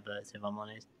handle the adverts, if I'm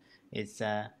honest. It's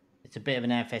a bit of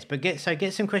an ad fest. But get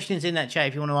some questions in that chat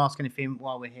if you want to ask anything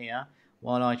while we're here,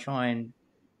 while I try and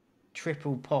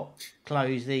triple pop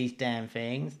close these damn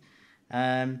things.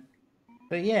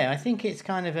 But yeah, I think it's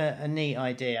kind of a neat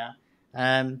idea.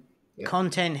 Yeah.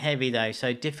 Content heavy though,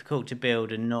 so difficult to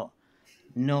build and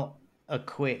not a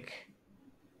quick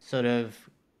sort of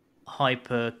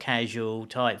hyper casual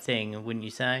type thing, wouldn't you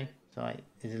say? So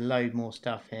there's a load more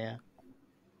stuff here.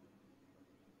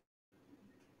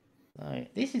 So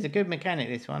this is a good mechanic,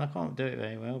 this one. I can't do it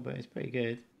very well, but it's pretty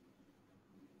good.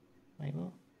 Wait,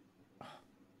 what?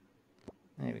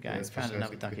 There we go. Yeah, Found especially I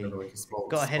another think we have ducky. like a small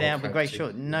Got to head small out, but great hatching.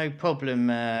 shot. No problem,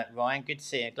 Ryan. Good to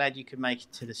see you. Glad you could make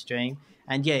it to the stream.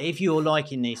 And yeah, if you're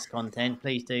liking this content,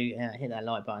 please do hit that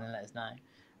like button and let us know.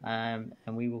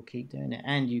 And we will keep doing it.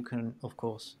 And you can, of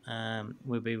course,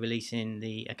 we'll be releasing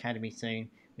the academy soon,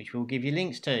 which we'll give you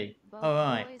links to. Both All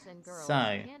right. boys and girls So,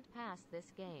 can't pass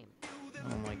this game.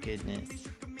 oh my goodness.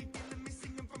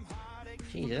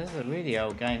 Jeez, that's a really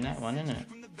old game, that one, isn't it?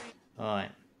 All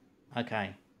right.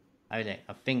 Okay. Olek,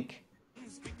 I think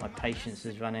my patience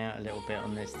has run out a little bit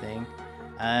on this thing.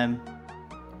 I'm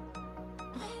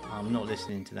not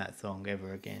listening to that song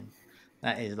ever again.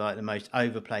 That is like the most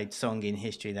overplayed song in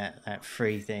history, that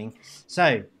free thing.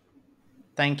 So,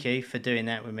 thank you for doing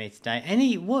that with me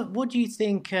today. What do you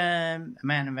think?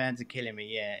 Amount of ads are killing me.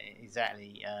 Yeah,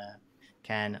 exactly.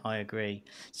 I agree.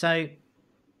 So,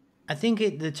 I think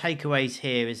the takeaways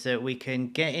here is that we can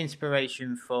get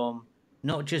inspiration from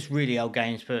not just really old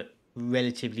games, but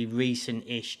relatively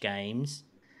recent-ish games.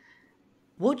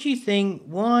 What do you think?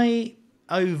 Why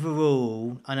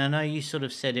overall? And I know you sort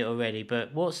of said it already,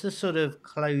 but what's the sort of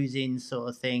closing sort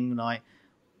of thing? Like,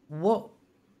 what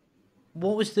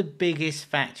was the biggest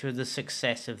factor of the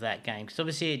success of that game? Because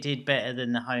obviously it did better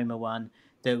than the Homa one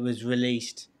that was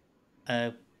released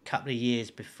a couple of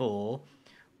years before.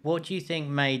 What do you think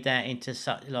made that into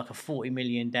such like a 40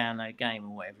 million download game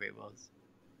or whatever it was?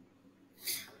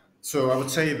 So I would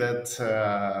say that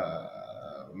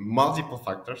multiple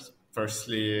factors.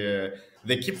 Firstly,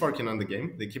 they keep working on the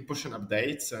game. They keep pushing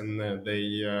updates, and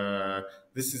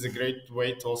this is a great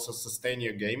way to also sustain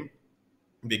your game,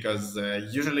 because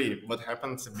usually what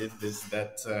happens a bit is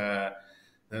that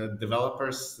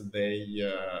developers, they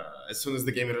as soon as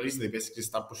the game releases, they basically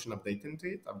start pushing updates into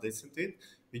it,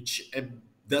 which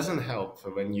doesn't help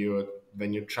when you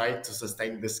try to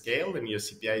sustain the scale and your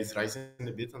CPI is rising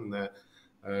a bit on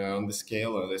the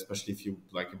scale, especially if you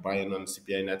like buy an on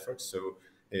CPI network. So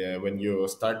when you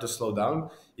start to slow down,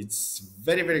 it's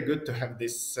very, very good to have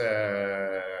this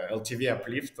LTV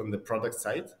uplift on the product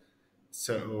side.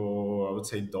 So I would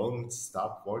say don't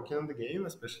stop working on the game,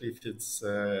 especially if it's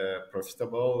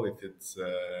profitable, if it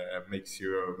makes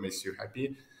you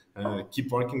happy.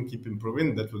 Keep working, keep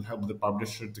improving. That will help the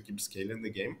publisher to keep scaling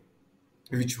the game,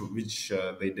 which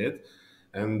they did.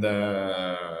 And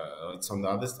it's on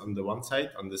the one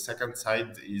side. On the second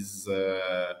side is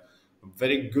a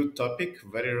very good topic,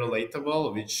 very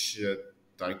relatable, which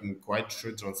I can quite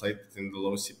sure translated in the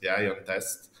low CPI on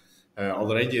test.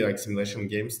 Already like simulation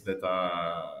games that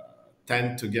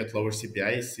tend to get lower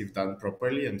CPIs if done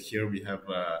properly, and here we have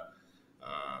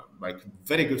like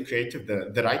very good creative,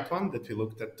 the right one that we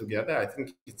looked at together. I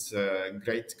think it's a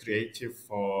great creative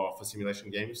for simulation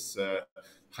games,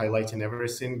 highlighting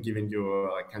everything, giving you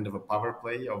like kind of a power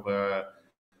play over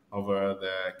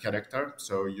the character.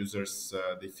 So users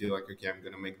they feel like, okay, I'm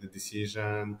gonna make the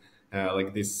decision.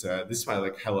 Like this is why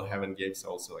like Hello Heaven games are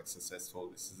also like successful.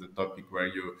 This is a topic where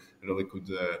you really could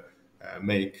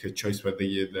make a choice whether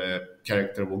the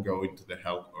character will go into the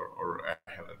hell or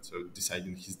heaven. So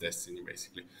deciding his destiny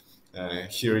basically.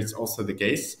 Here it's also the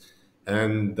case.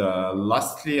 And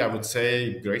lastly, I would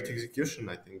say great execution.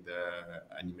 I think the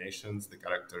animations, the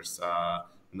characters are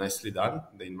nicely done.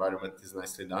 The environment is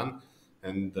nicely done,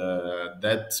 and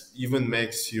that even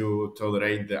makes you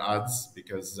tolerate the ads,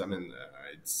 because I mean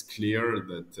it's clear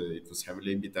that it was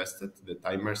heavily A/B tested, the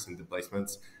timers and the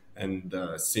placements. And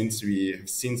since we have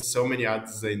seen so many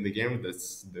ads in the game,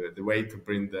 that's the way to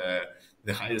bring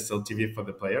the highest LTV for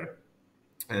the player.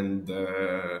 And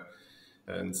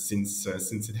since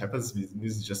it happens,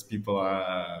 this just people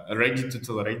are ready to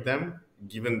tolerate them,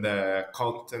 given the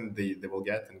content they will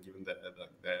get, and given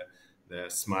the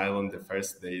smile on the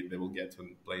face they will get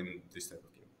when playing this type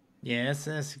of game. Yeah,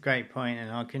 that's a great point,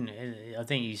 and I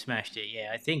think you smashed it.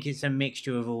 Yeah, I think it's a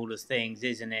mixture of all those things,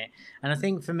 isn't it? And I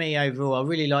think for me overall, I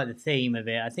really like the theme of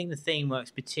it. I think the theme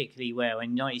works particularly well,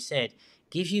 and like you said,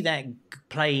 gives you that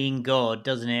playing God,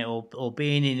 doesn't it? Or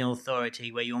being in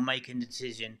authority, where you're making a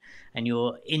decision and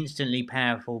you're instantly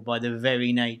powerful by the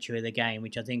very nature of the game,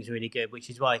 which I think is really good. Which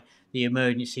is why the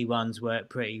emergency ones work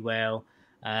pretty well.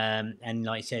 And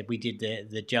like I said, we did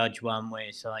the judge one where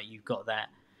it's like you've got that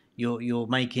you're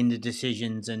making the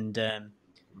decisions and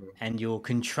you're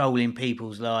controlling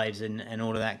people's lives and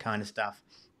all of that kind of stuff.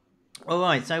 All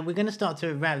right, so we're going to start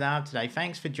to wrap that up today.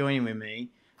 Thanks for joining with me.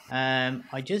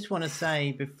 I just want to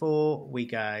say before we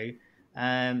go,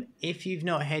 if you've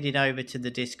not headed over to the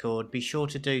Discord, be sure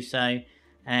to do so.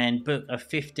 and book a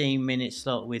 15-minute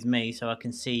slot with me so I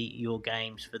can see your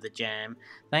games for the jam.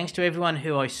 Thanks to everyone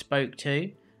who I spoke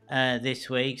to this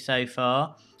week so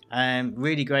far.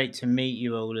 Really great to meet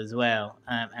you all as well.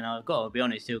 And I've got to be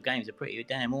honest, your games are pretty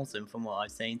damn awesome from what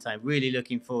I've seen. So really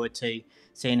looking forward to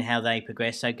seeing how they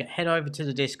progress. So head over to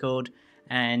the Discord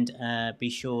and be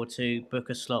sure to book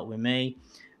a slot with me.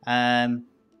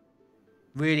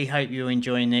 Really hope you're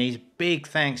enjoying these. Big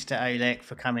thanks to Olek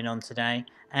for coming on today.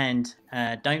 And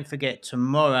don't forget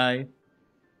tomorrow,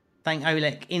 thank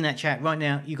Olek in that chat right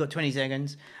now. You've got 20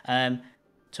 seconds.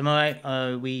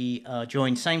 Tomorrow we are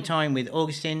joined same time with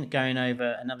Augustin going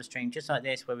over another stream just like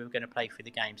this where we're going to play through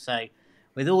the game. So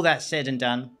with all that said and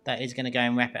done, that is going to go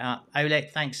and wrap it up.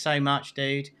 Olek, thanks so much,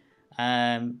 dude.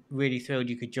 Really thrilled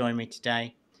you could join me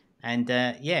today. And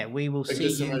yeah, we will Thank see you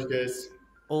so you much, guys.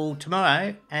 all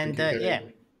tomorrow. And Thank you, yeah,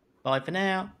 Kevin. bye for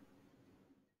now.